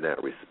you in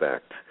that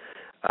respect.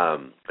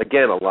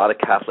 Again, a lot of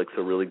Catholics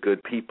are really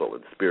good people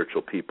and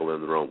spiritual people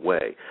in their own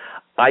way.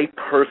 I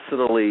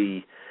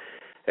personally,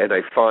 and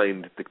I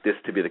find this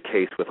to be the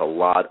case with a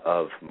lot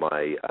of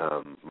my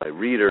my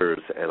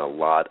readers and a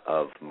lot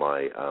of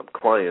my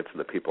clients and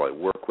the people I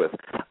work with,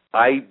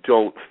 I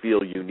don't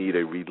feel you need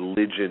a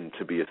religion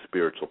to be a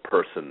spiritual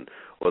person,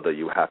 or that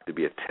you have to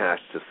be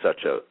attached to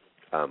such a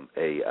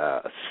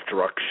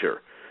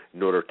structure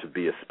in order to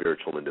be a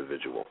spiritual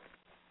individual.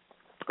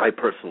 I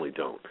personally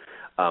don't.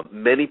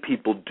 Many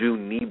people do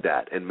need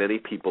that, and many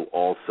people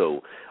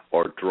also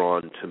are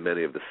drawn to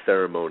many of the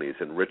ceremonies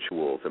and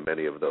rituals and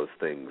many of those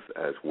things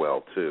as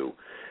well too.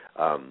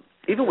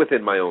 Even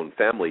within my own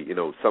family,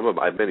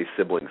 I have many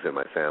siblings in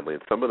my family,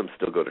 and some of them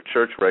still go to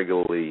church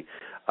regularly.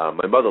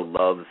 My mother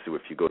loves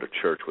if you go to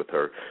church with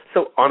her.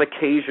 So on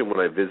occasion when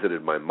I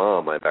visited my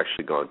mom, I've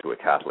actually gone to a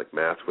Catholic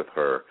Mass with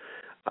her.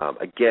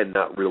 Again,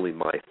 not really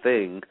my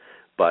thing,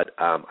 but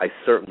I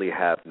certainly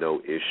have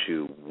no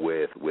issue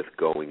with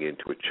going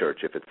into a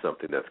church if it's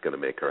something that's going to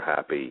make her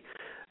happy.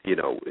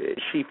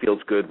 She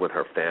feels good when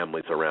her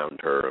family's around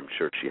her. I'm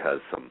sure she has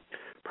some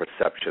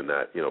perception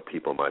that,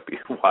 people might be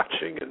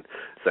watching and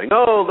saying,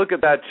 oh, look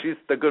at that, she's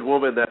the good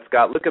woman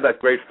look at that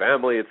great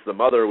family, it's the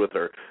mother with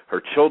her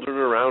children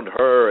around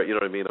her, you know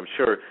what I mean? I'm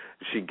sure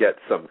she gets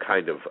some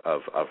kind of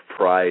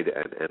pride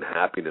and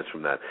happiness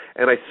from that.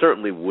 And I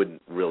certainly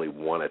wouldn't really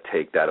want to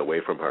take that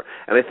away from her.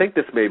 And I think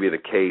this may be the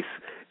case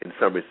in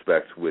some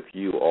respects with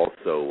you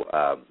also,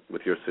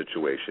 with your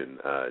situation,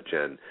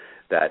 Jen,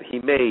 that he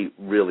may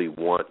really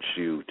want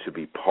you to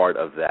be part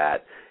of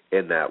that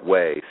in that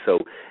way. So,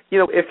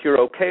 if you're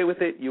okay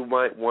with it, you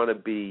might want to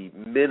be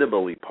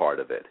minimally part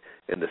of it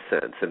in the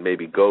sense and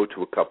maybe go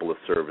to a couple of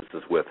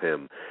services with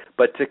him.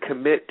 But to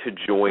commit to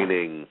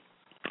joining,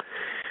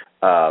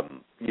 a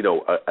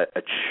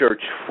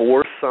church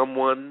for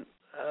someone,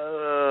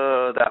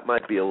 that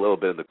might be a little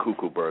bit in the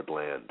cuckoo bird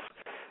land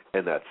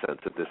in that sense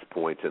at this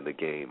point in the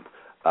game.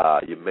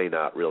 You may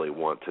not really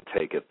want to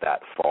take it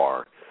that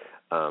far.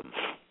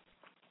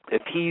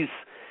 If he's,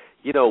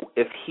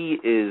 if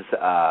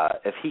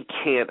he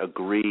can't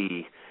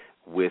agree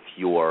with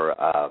your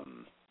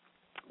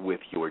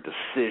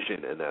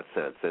decision in that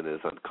sense and is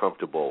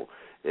uncomfortable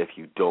if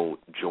you don't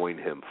join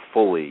him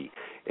fully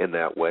in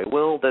that way,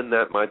 well, then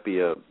that might be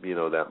a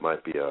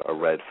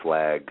red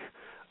flag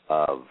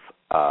of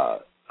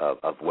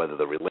whether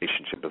the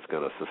relationship is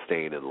going to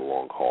sustain in the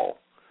long haul.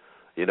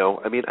 I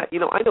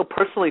know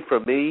personally for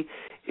me,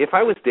 if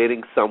I was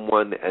dating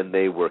someone and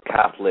they were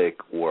Catholic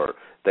or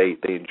they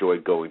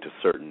enjoyed going to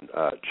certain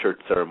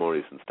church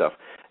ceremonies and stuff,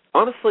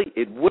 honestly,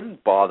 it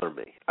wouldn't bother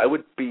me. I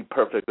would be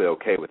perfectly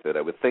okay with it.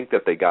 I would think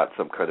that they got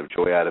some kind of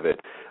joy out of it.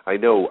 I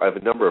have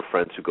a number of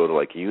friends who go to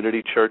like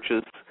Unity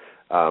churches,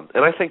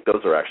 and I think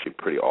those are actually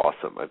pretty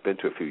awesome. I've been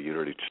to a few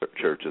Unity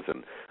churches,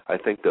 and I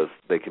think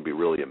they can be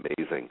really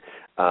amazing.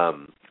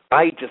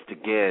 I just,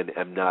 again,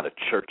 am not a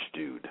church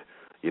dude.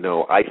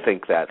 I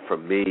think that for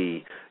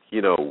me,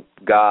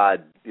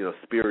 God,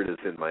 spirit is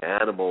in my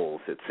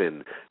animals. It's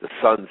in the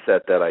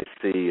sunset that I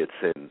see. It's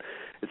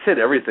in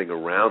everything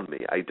around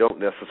me. I don't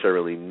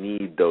necessarily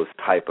need those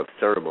type of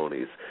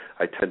ceremonies.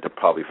 I tend to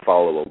probably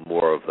follow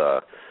more of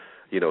the,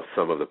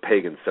 some of the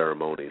pagan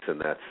ceremonies in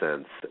that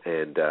sense.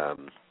 And,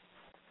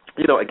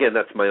 again,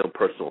 that's my own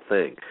personal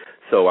thing.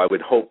 So I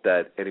would hope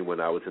that anyone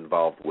I was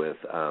involved with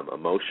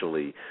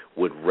emotionally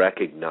would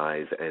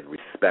recognize and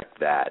respect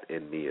that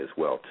in me as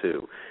well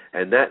too.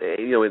 And that,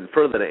 and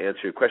further to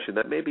answer your question,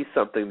 that may be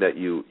something that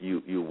you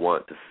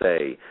want to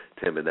say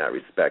to him in that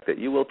respect, that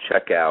you will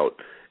check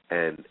out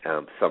and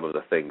some of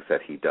the things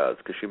that he does,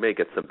 because you may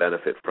get some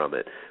benefit from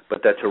it.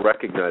 But that to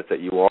recognize that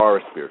you are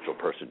a spiritual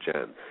person,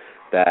 Jen,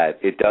 that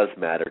it does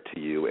matter to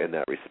you in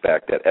that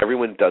respect, that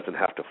everyone doesn't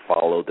have to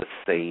follow the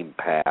same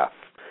path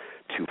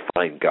to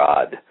find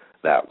God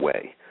that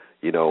way.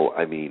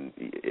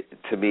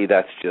 To me,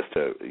 that's just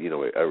a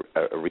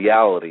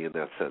reality in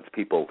that sense.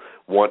 People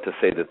want to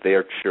say that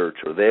their church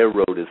or their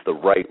road is the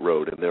right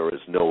road and there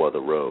is no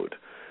other road.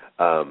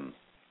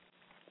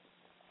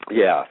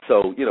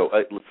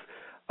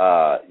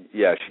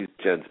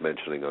 Jen's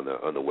mentioning on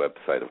the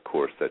website, of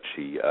course, that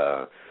she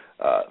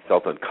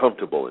felt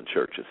uncomfortable in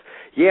churches.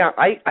 Yeah,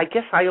 I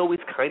guess I always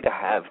kind of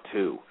have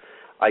too.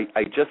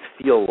 I just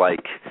feel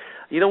like,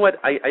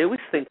 I always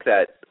think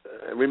that,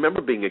 I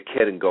remember being a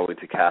kid and going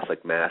to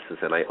Catholic masses,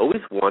 and I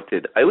always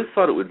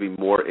thought it would be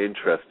more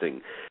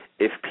interesting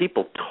if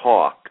people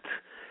talked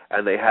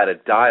and they had a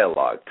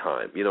dialogue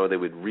time. They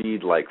would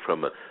read like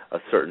from a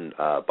certain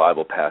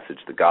Bible passage,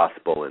 the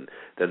gospel, and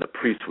then the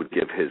priest would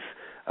give his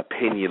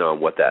opinion on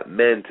what that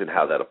meant and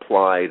how that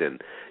applied.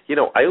 And,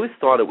 I always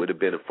thought it would have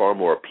been far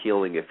more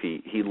appealing if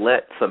he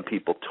let some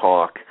people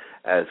talk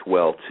as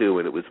well, too,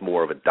 and it was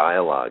more of a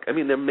dialogue. I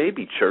mean, there may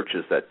be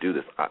churches that do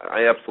this.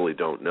 I absolutely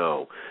don't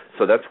know.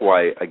 So that's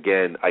why,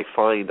 again, I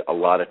find a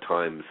lot of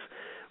times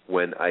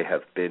when I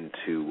have been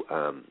to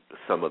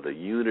some of the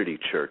Unity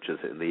churches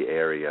in the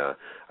area,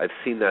 I've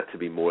seen that to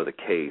be more the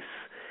case.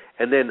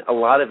 And then a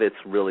lot of it's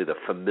really the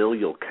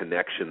familial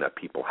connection that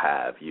people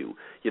have. You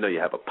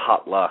have a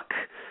potluck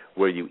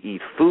where you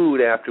eat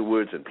food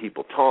afterwards and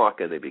people talk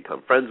and they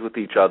become friends with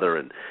each other,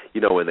 and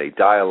and they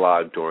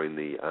dialogue during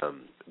the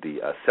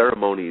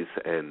ceremonies.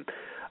 And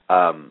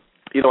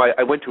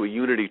I went to a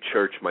Unity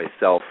church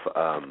myself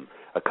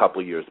a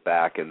couple of years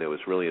back, and there was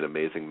really an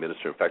amazing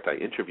minister. In fact, I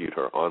interviewed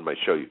her on my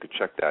show. You could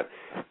check that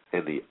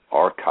in the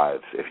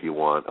archives if you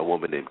want. A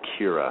woman named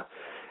Kira,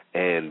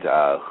 and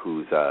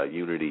who's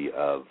Unity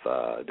of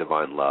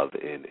Divine Love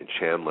in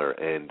Chandler.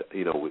 And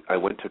I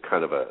went to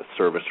kind of a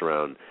service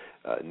around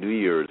New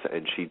Year's,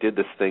 and she did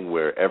this thing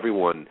where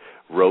everyone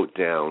wrote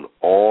down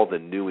all the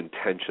new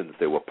intentions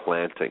they were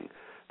planting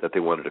that they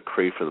wanted to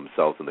create for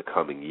themselves in the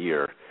coming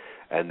year.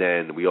 And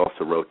then we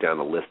also wrote down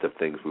a list of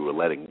things we were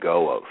letting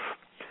go of.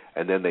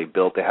 And then they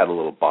had a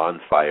little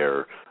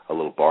bonfire, a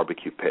little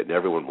barbecue pit, and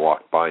everyone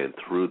walked by and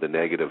threw the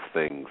negative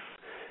things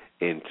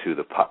into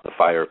the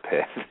fire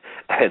pit,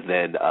 and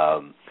then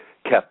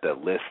kept a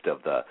list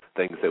of the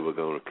things they were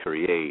going to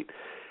create.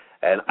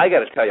 And I got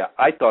to tell you,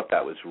 I thought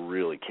that was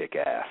really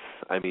kick-ass.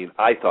 I mean,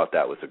 I thought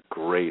that was a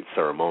great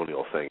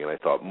ceremonial thing, and I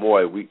thought,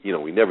 boy, we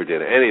never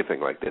did anything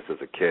like this as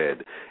a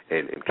kid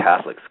in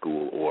Catholic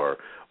school or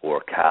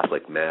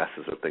Catholic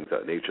masses or things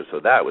of that nature. So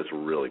that was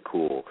really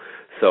cool.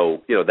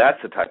 So,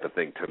 that's the type of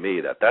thing to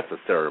me that's a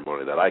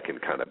ceremony that I can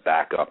kind of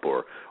back up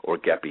or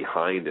get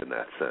behind in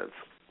that sense.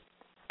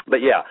 But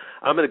yeah,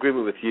 I'm in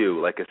agreement with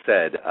you. Like I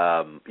said,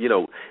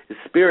 the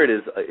spirit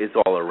is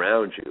all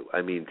around you.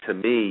 I mean, to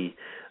me,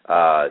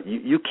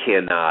 you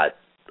cannot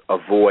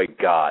avoid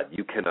God.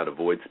 You cannot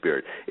avoid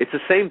spirit. It's the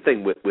same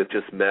thing with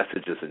just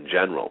messages in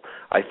general.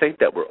 I think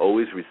that we're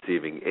always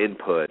receiving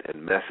input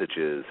and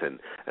messages and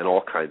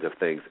all kinds of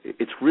things.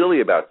 It's really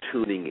about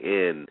tuning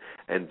in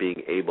and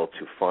being able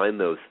to find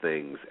those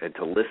things and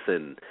to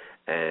listen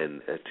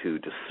and to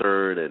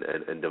discern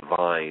and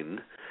divine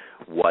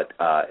what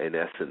in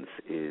essence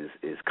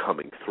is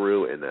coming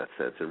through in that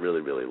sense, and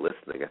really, really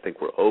listening. I think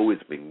we're always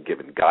being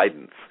given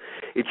guidance.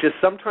 It's just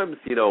sometimes,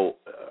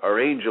 our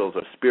angels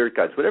or spirit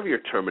guides, whatever your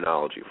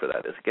terminology for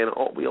that is. Again,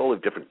 we all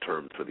have different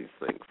terms for these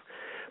things.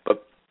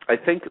 But I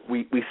think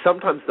we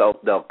sometimes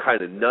they'll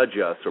kind of nudge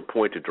us or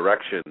point a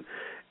direction,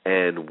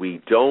 and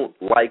we don't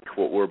like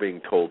what we're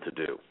being told to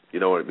do. You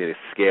know what I mean? It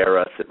scare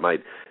us. It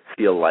might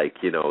feel like,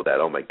 that,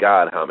 oh, my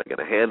God, how am I going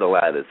to handle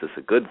that? Is this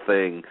a good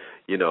thing?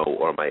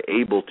 Or am I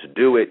able to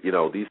do it?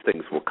 These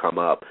things will come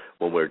up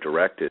when we're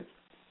directed.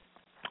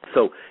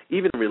 So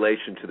even in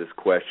relation to this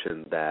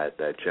question that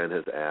Jen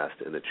has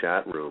asked in the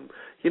chat room,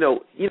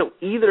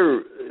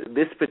 either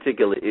this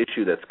particular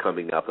issue that's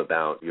coming up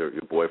about your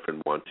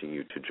boyfriend wanting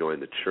you to join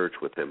the church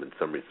with him in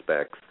some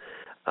respects,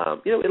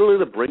 it'll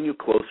either bring you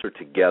closer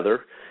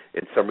together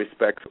in some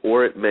respects,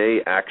 or it may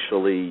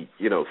actually,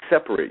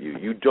 separate you.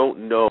 You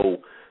don't know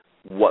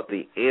what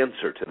the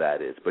answer to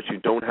that is, but you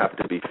don't have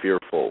to be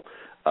fearful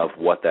of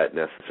what that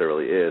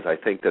necessarily is. I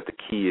think that the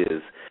key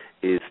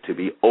is to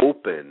be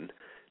open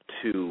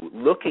to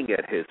looking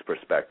at his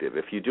perspective.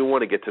 If you do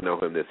want to get to know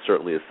him, there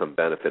certainly is some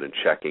benefit in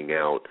checking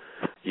out,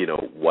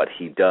 what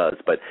he does.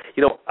 But,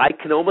 I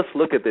can almost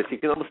look at this, you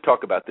can almost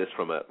talk about this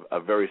from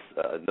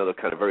another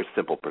kind of very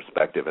simple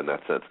perspective in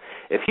that sense.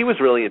 If he was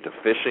really into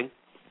fishing,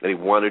 and he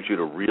wanted you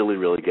to really,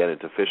 really get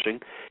into fishing,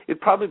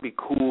 it'd probably be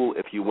cool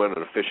if you went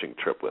on a fishing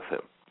trip with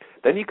him.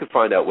 Then you could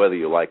find out whether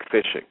you like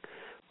fishing.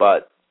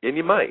 And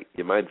you might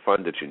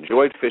find that you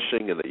enjoyed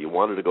fishing and that you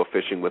wanted to go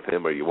fishing with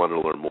him, or you wanted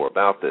to learn more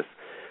about this.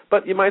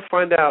 But you might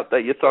find out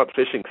that you thought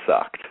fishing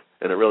sucked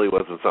and it really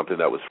wasn't something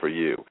that was for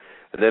you.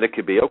 And then it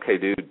could be, okay,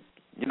 dude,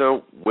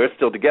 we're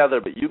still together,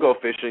 but you go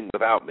fishing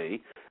without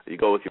me. You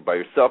go by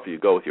yourself, or you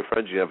go with your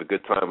friends, you have a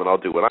good time, and I'll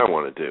do what I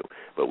want to do.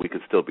 But we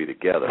could still be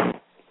together.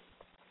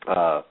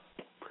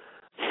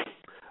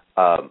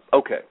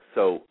 Okay,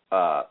 so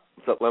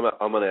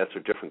I'm going to answer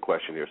a different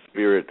question here.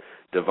 Spirit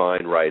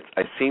Divine writes,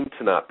 I seem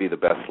to not be the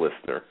best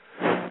listener.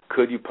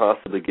 Could you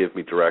possibly give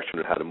me direction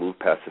on how to move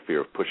past the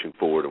fear of pushing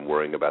forward and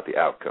worrying about the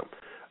outcome?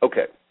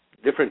 Okay,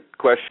 different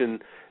question,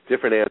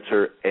 different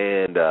answer,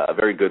 and a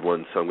very good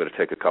one, so I'm going to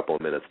take a couple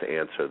of minutes to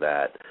answer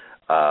that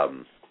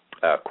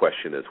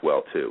question as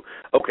well, too.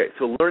 Okay,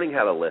 so learning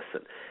how to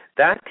listen.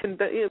 That can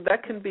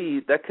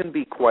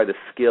be quite a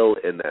skill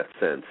in that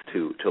sense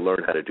to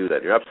learn how to do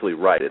that. You're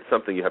absolutely right. It's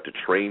something you have to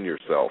train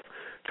yourself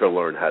to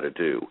learn how to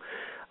do.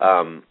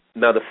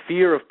 Now, the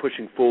fear of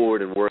pushing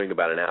forward and worrying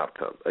about an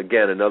outcome,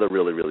 again, another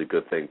really, really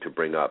good thing to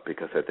bring up,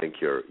 because I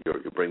think you're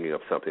bringing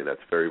up something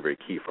that's very, very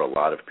key for a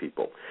lot of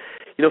people.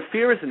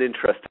 Fear is an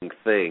interesting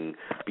thing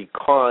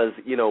because,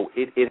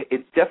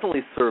 it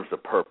definitely serves a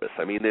purpose.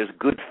 I mean, there's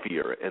good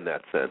fear in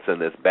that sense, and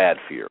there's bad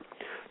fear.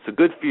 So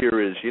good fear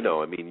is,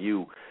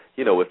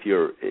 if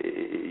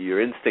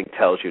your instinct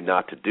tells you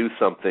not to do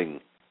something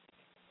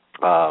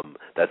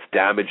that's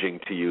damaging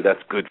to you, that's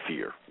good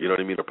fear. You know what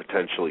I mean? Or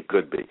potentially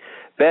could be.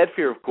 Bad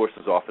fear, of course,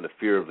 is often a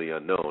fear of the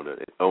unknown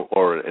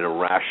or an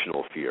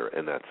irrational fear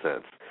in that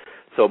sense.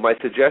 So my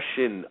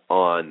suggestion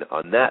on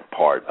that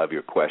part of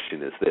your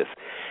question is this.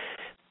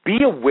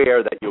 Be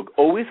aware that you're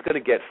always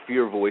going to get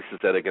fear voices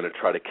that are going to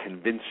try to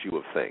convince you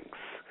of things.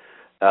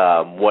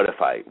 What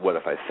if I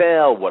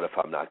fail? What if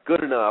I'm not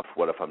good enough?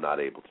 What if I'm not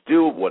able to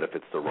do it? What if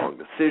it's the wrong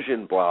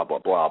decision? Blah, blah,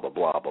 blah, blah,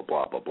 blah, blah,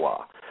 blah, blah,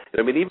 blah.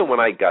 I mean, even when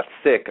I got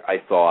sick, I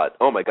thought,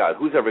 oh, my God,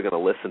 who's ever going to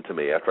listen to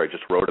me after I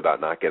just wrote about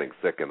not getting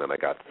sick and then I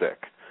got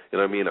sick? You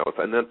know what I mean?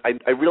 And then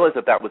I realized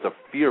that was a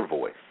fear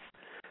voice.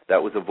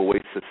 That was a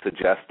voice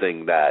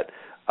suggesting that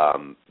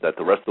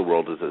the rest of the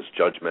world is as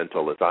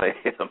judgmental as I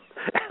am,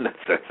 in that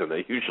sense, and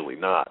they're usually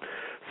not.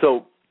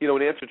 So, in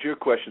answer to your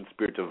question,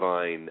 Spirit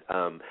Divine,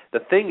 the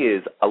thing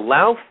is,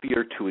 allow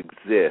fear to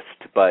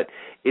exist, but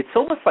it's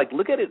almost like,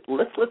 look at it,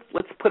 let's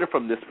put it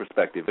from this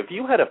perspective. If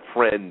you had a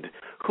friend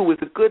who was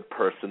a good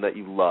person that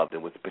you loved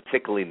and was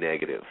particularly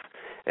negative,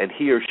 and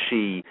he or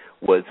she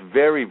was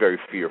very, very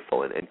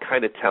fearful and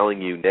kind of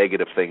telling you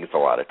negative things a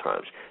lot of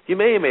times, you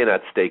may or may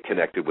not stay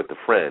connected with the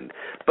friend,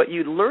 but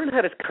you learn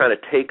how to kind of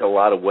take a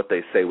lot of what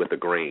they say with a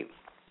grain.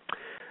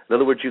 In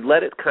other words, you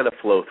let it kind of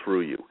flow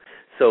through you.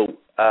 So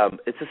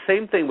it's the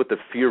same thing with the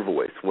fear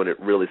voice when it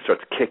really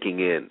starts kicking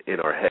in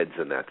our heads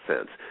in that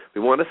sense. We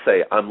want to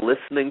say, I'm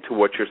listening to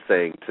what you're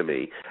saying to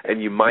me,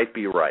 and you might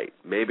be right.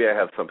 Maybe I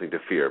have something to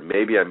fear.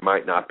 Maybe I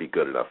might not be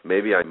good enough.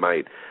 Maybe I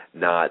might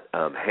not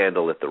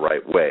handle it the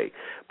right way.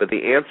 But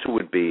the answer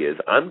would be is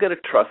I'm going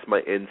to trust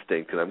my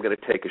instinct, and I'm going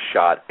to take a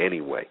shot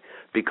anyway.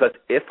 Because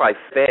if I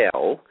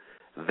fail,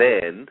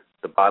 then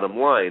the bottom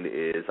line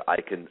is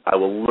I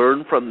will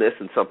learn from this,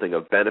 and something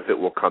of benefit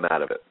will come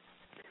out of it.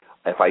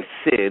 If I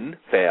sin,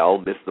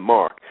 fail, miss the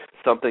mark,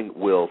 something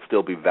will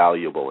still be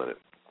valuable in it.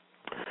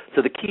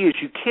 So the key is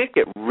you can't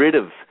get rid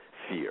of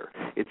fear.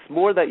 It's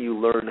more that you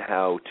learn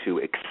how to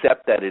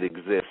accept that it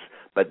exists,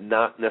 but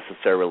not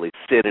necessarily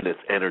sit in its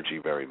energy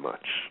very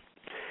much.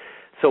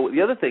 So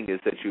the other thing is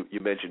that you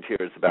mentioned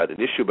here is about an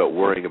issue about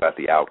worrying about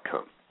the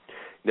outcome.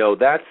 No,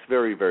 that's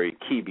very, very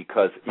key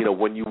because,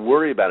 when you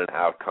worry about an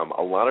outcome,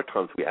 a lot of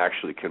times we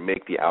actually can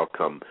make the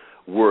outcome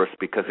worse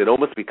because it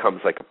almost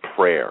becomes like a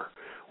prayer,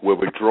 where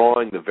we're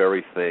drawing the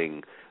very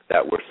thing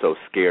that we're so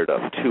scared of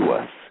to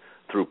us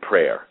through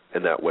prayer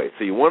in that way.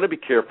 So you want to be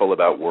careful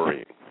about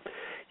worrying.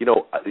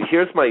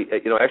 Here's I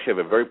actually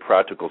have a very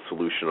practical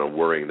solution on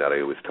worrying that I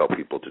always tell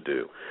people to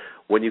do.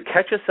 When you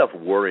catch yourself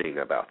worrying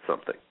about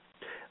something,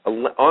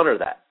 honor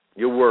that.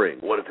 You're worrying.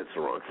 What if it's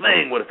the wrong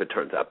thing? What if it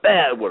turns out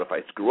bad? What if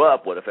I screw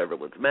up? What if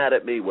everyone's mad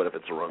at me? What if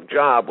it's the wrong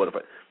job?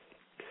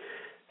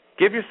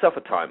 Give yourself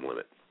a time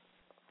limit.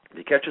 If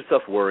you catch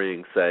yourself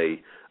worrying,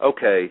 say,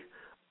 okay,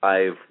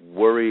 I've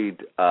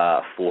worried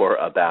for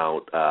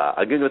about,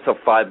 I'm giving myself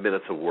 5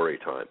 minutes of worry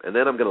time, and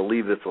then I'm going to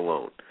leave this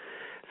alone.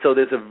 So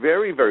there's a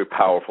very, very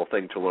powerful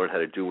thing to learn how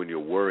to do when you're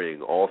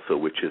worrying also,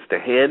 which is to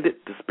hand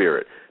it to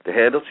Spirit, to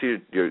hand it to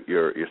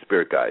your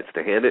spirit guides,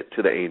 to hand it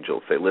to the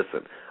angels. Say,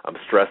 listen, I'm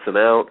stressing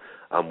out,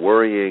 I'm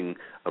worrying,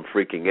 I'm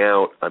freaking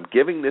out. I'm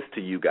giving this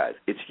to you guys.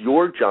 It's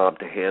your job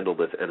to handle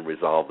this and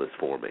resolve this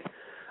for me.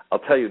 I'll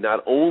tell you,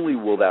 not only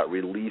will that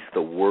release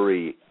the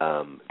worry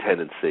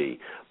tendency,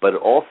 but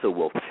it also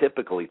will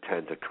typically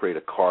tend to create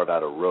a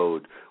carve-out of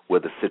road where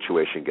the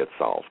situation gets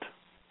solved.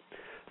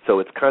 So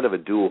it's kind of a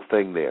dual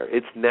thing there.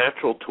 It's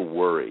natural to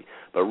worry,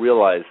 but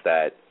realize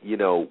that,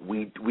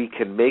 we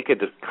can make a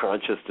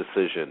conscious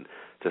decision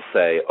to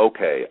say,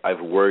 okay,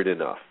 I've worried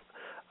enough.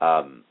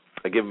 I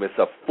give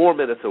myself 4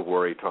 minutes of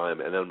worry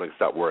time, and then I'm going to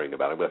stop worrying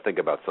about it. I'm going to think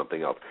about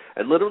something else.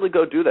 And literally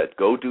go do that.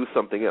 Go do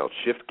something else.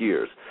 Shift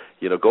gears.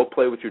 Go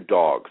play with your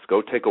dogs.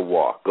 Go take a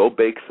walk. Go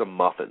bake some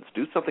muffins.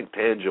 Do something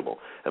tangible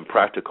and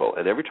practical.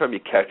 And every time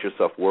you catch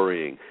yourself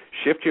worrying,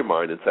 shift your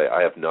mind and say,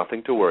 I have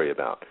nothing to worry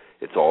about.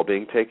 It's all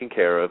being taken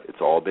care of.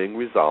 It's all being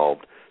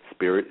resolved.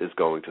 Spirit is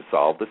going to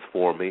solve this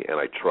for me, and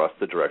I trust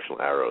the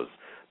directional arrows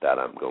that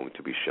I'm going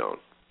to be shown.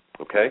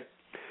 Okay?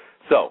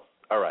 So,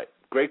 all right.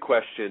 Great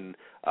question.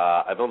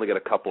 I've only got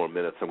a couple more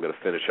minutes. I'm going to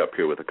finish up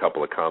here with a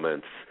couple of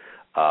comments.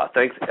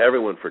 Thanks,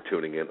 everyone, for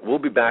tuning in. We'll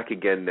be back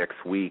again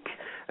next week,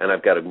 and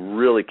I've got a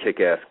really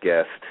kick-ass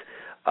guest.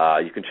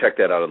 You can check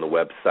that out on the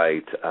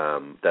website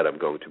that I'm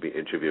going to be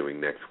interviewing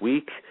next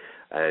week,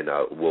 and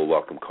we'll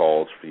welcome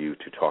calls for you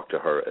to talk to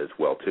her as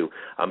well, too.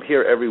 I'm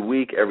here every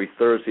week, every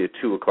Thursday at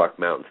 2 o'clock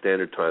Mountain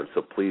Standard Time,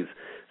 so please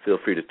feel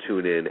free to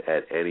tune in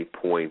at any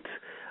point.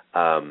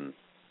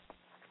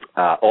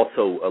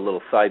 Also, a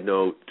little side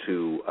note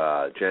to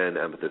Jen,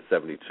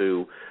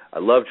 Amethyst72. I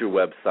loved your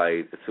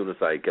website. As soon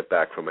as I get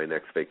back from my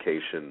next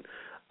vacation,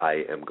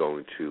 I am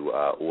going to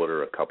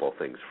order a couple of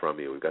things from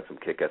you. We've got some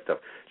kick-ass stuff.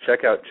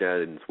 Check out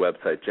Jen's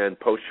website. Jen,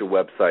 post your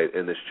website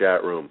in this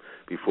chat room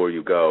before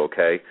you go,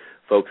 okay?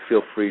 Folks,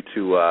 feel free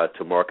to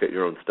market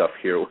your own stuff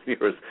here.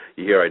 You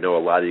hear, I know a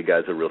lot of you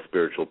guys are real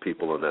spiritual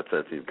people in that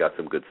sense. You've got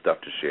some good stuff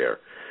to share.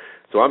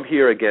 So I'm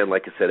here again,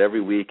 like I said,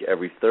 every week,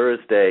 every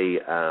Thursday.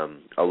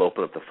 I'll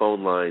open up the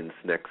phone lines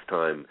next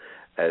time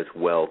as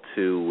well,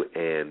 too,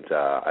 and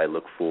I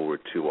look forward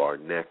to our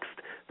next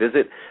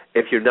visit.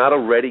 If you're not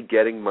already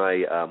getting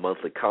my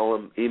monthly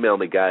column, email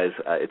me, guys.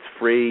 It's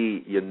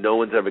free. No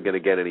one's ever going to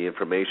get any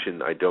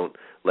information. I don't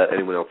let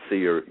anyone else see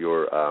your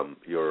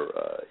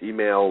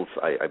emails.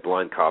 I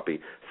blind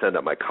copy, send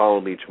out my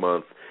column each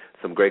month.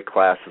 Some great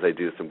classes I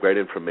do, some great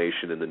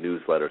information in the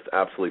newsletter. It's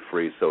absolutely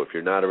free, so if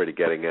you're not already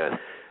getting it,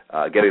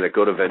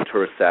 go to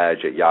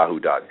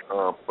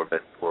venturasag@yahoo.com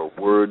or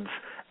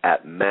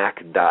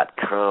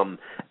words@mac.com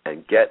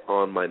and get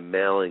on my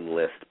mailing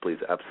list, please.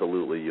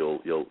 Absolutely,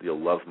 you'll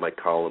love my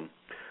column.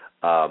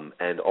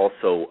 And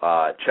also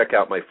check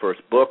out my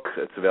first book.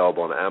 It's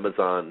available on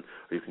Amazon,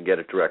 or you can get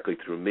it directly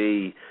through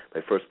me. My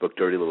first book,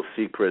 Dirty Little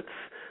Secrets.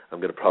 I'm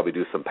going to probably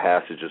do some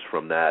passages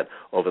from that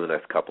over the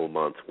next couple of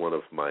months. One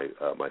of my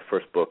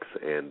first books,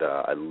 and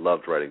I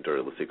loved writing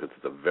Dirty Little Secrets.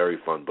 It's a very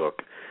fun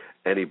book.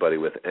 Anybody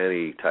with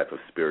any type of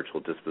spiritual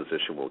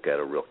disposition will get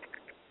a real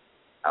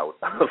out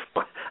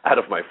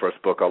of my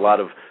first book. A lot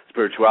of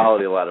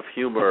spirituality, a lot of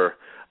humor,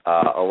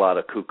 a lot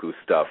of cuckoo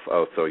stuff.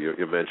 Oh, so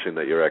you're mentioning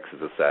that your ex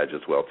is a Sag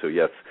as well, too.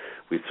 Yes,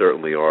 we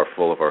certainly are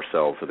full of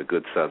ourselves in a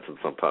good sense and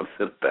sometimes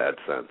in a bad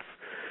sense.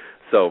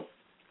 So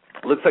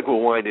looks like we're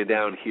winding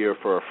down here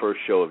for our first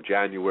show of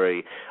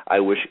January. I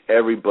wish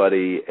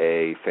everybody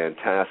a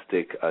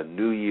fantastic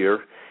new year,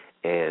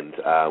 and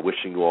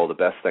wishing you all the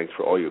best. Thanks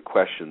for all your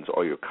questions,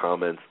 all your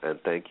comments, and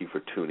thank you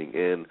for tuning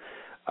in.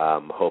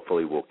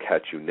 Hopefully we'll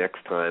catch you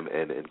next time,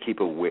 and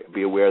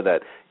be aware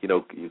that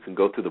you can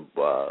go through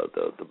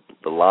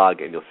the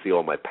log and you'll see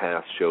all my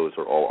past shows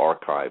are all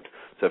archived.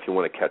 So if you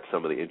want to catch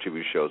some of the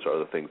interview shows or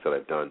other things that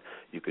I've done,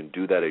 you can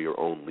do that at your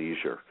own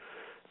leisure.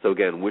 So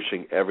again,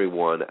 wishing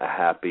everyone a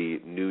happy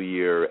new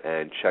year,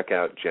 and check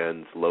out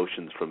Jen's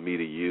lotions from me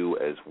to you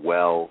as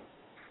well.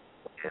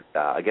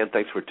 And, again,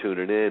 thanks for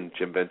tuning in.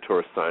 Jim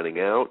Ventura signing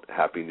out.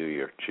 Happy New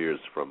Year. Cheers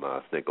from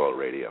Snake Oil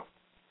Radio.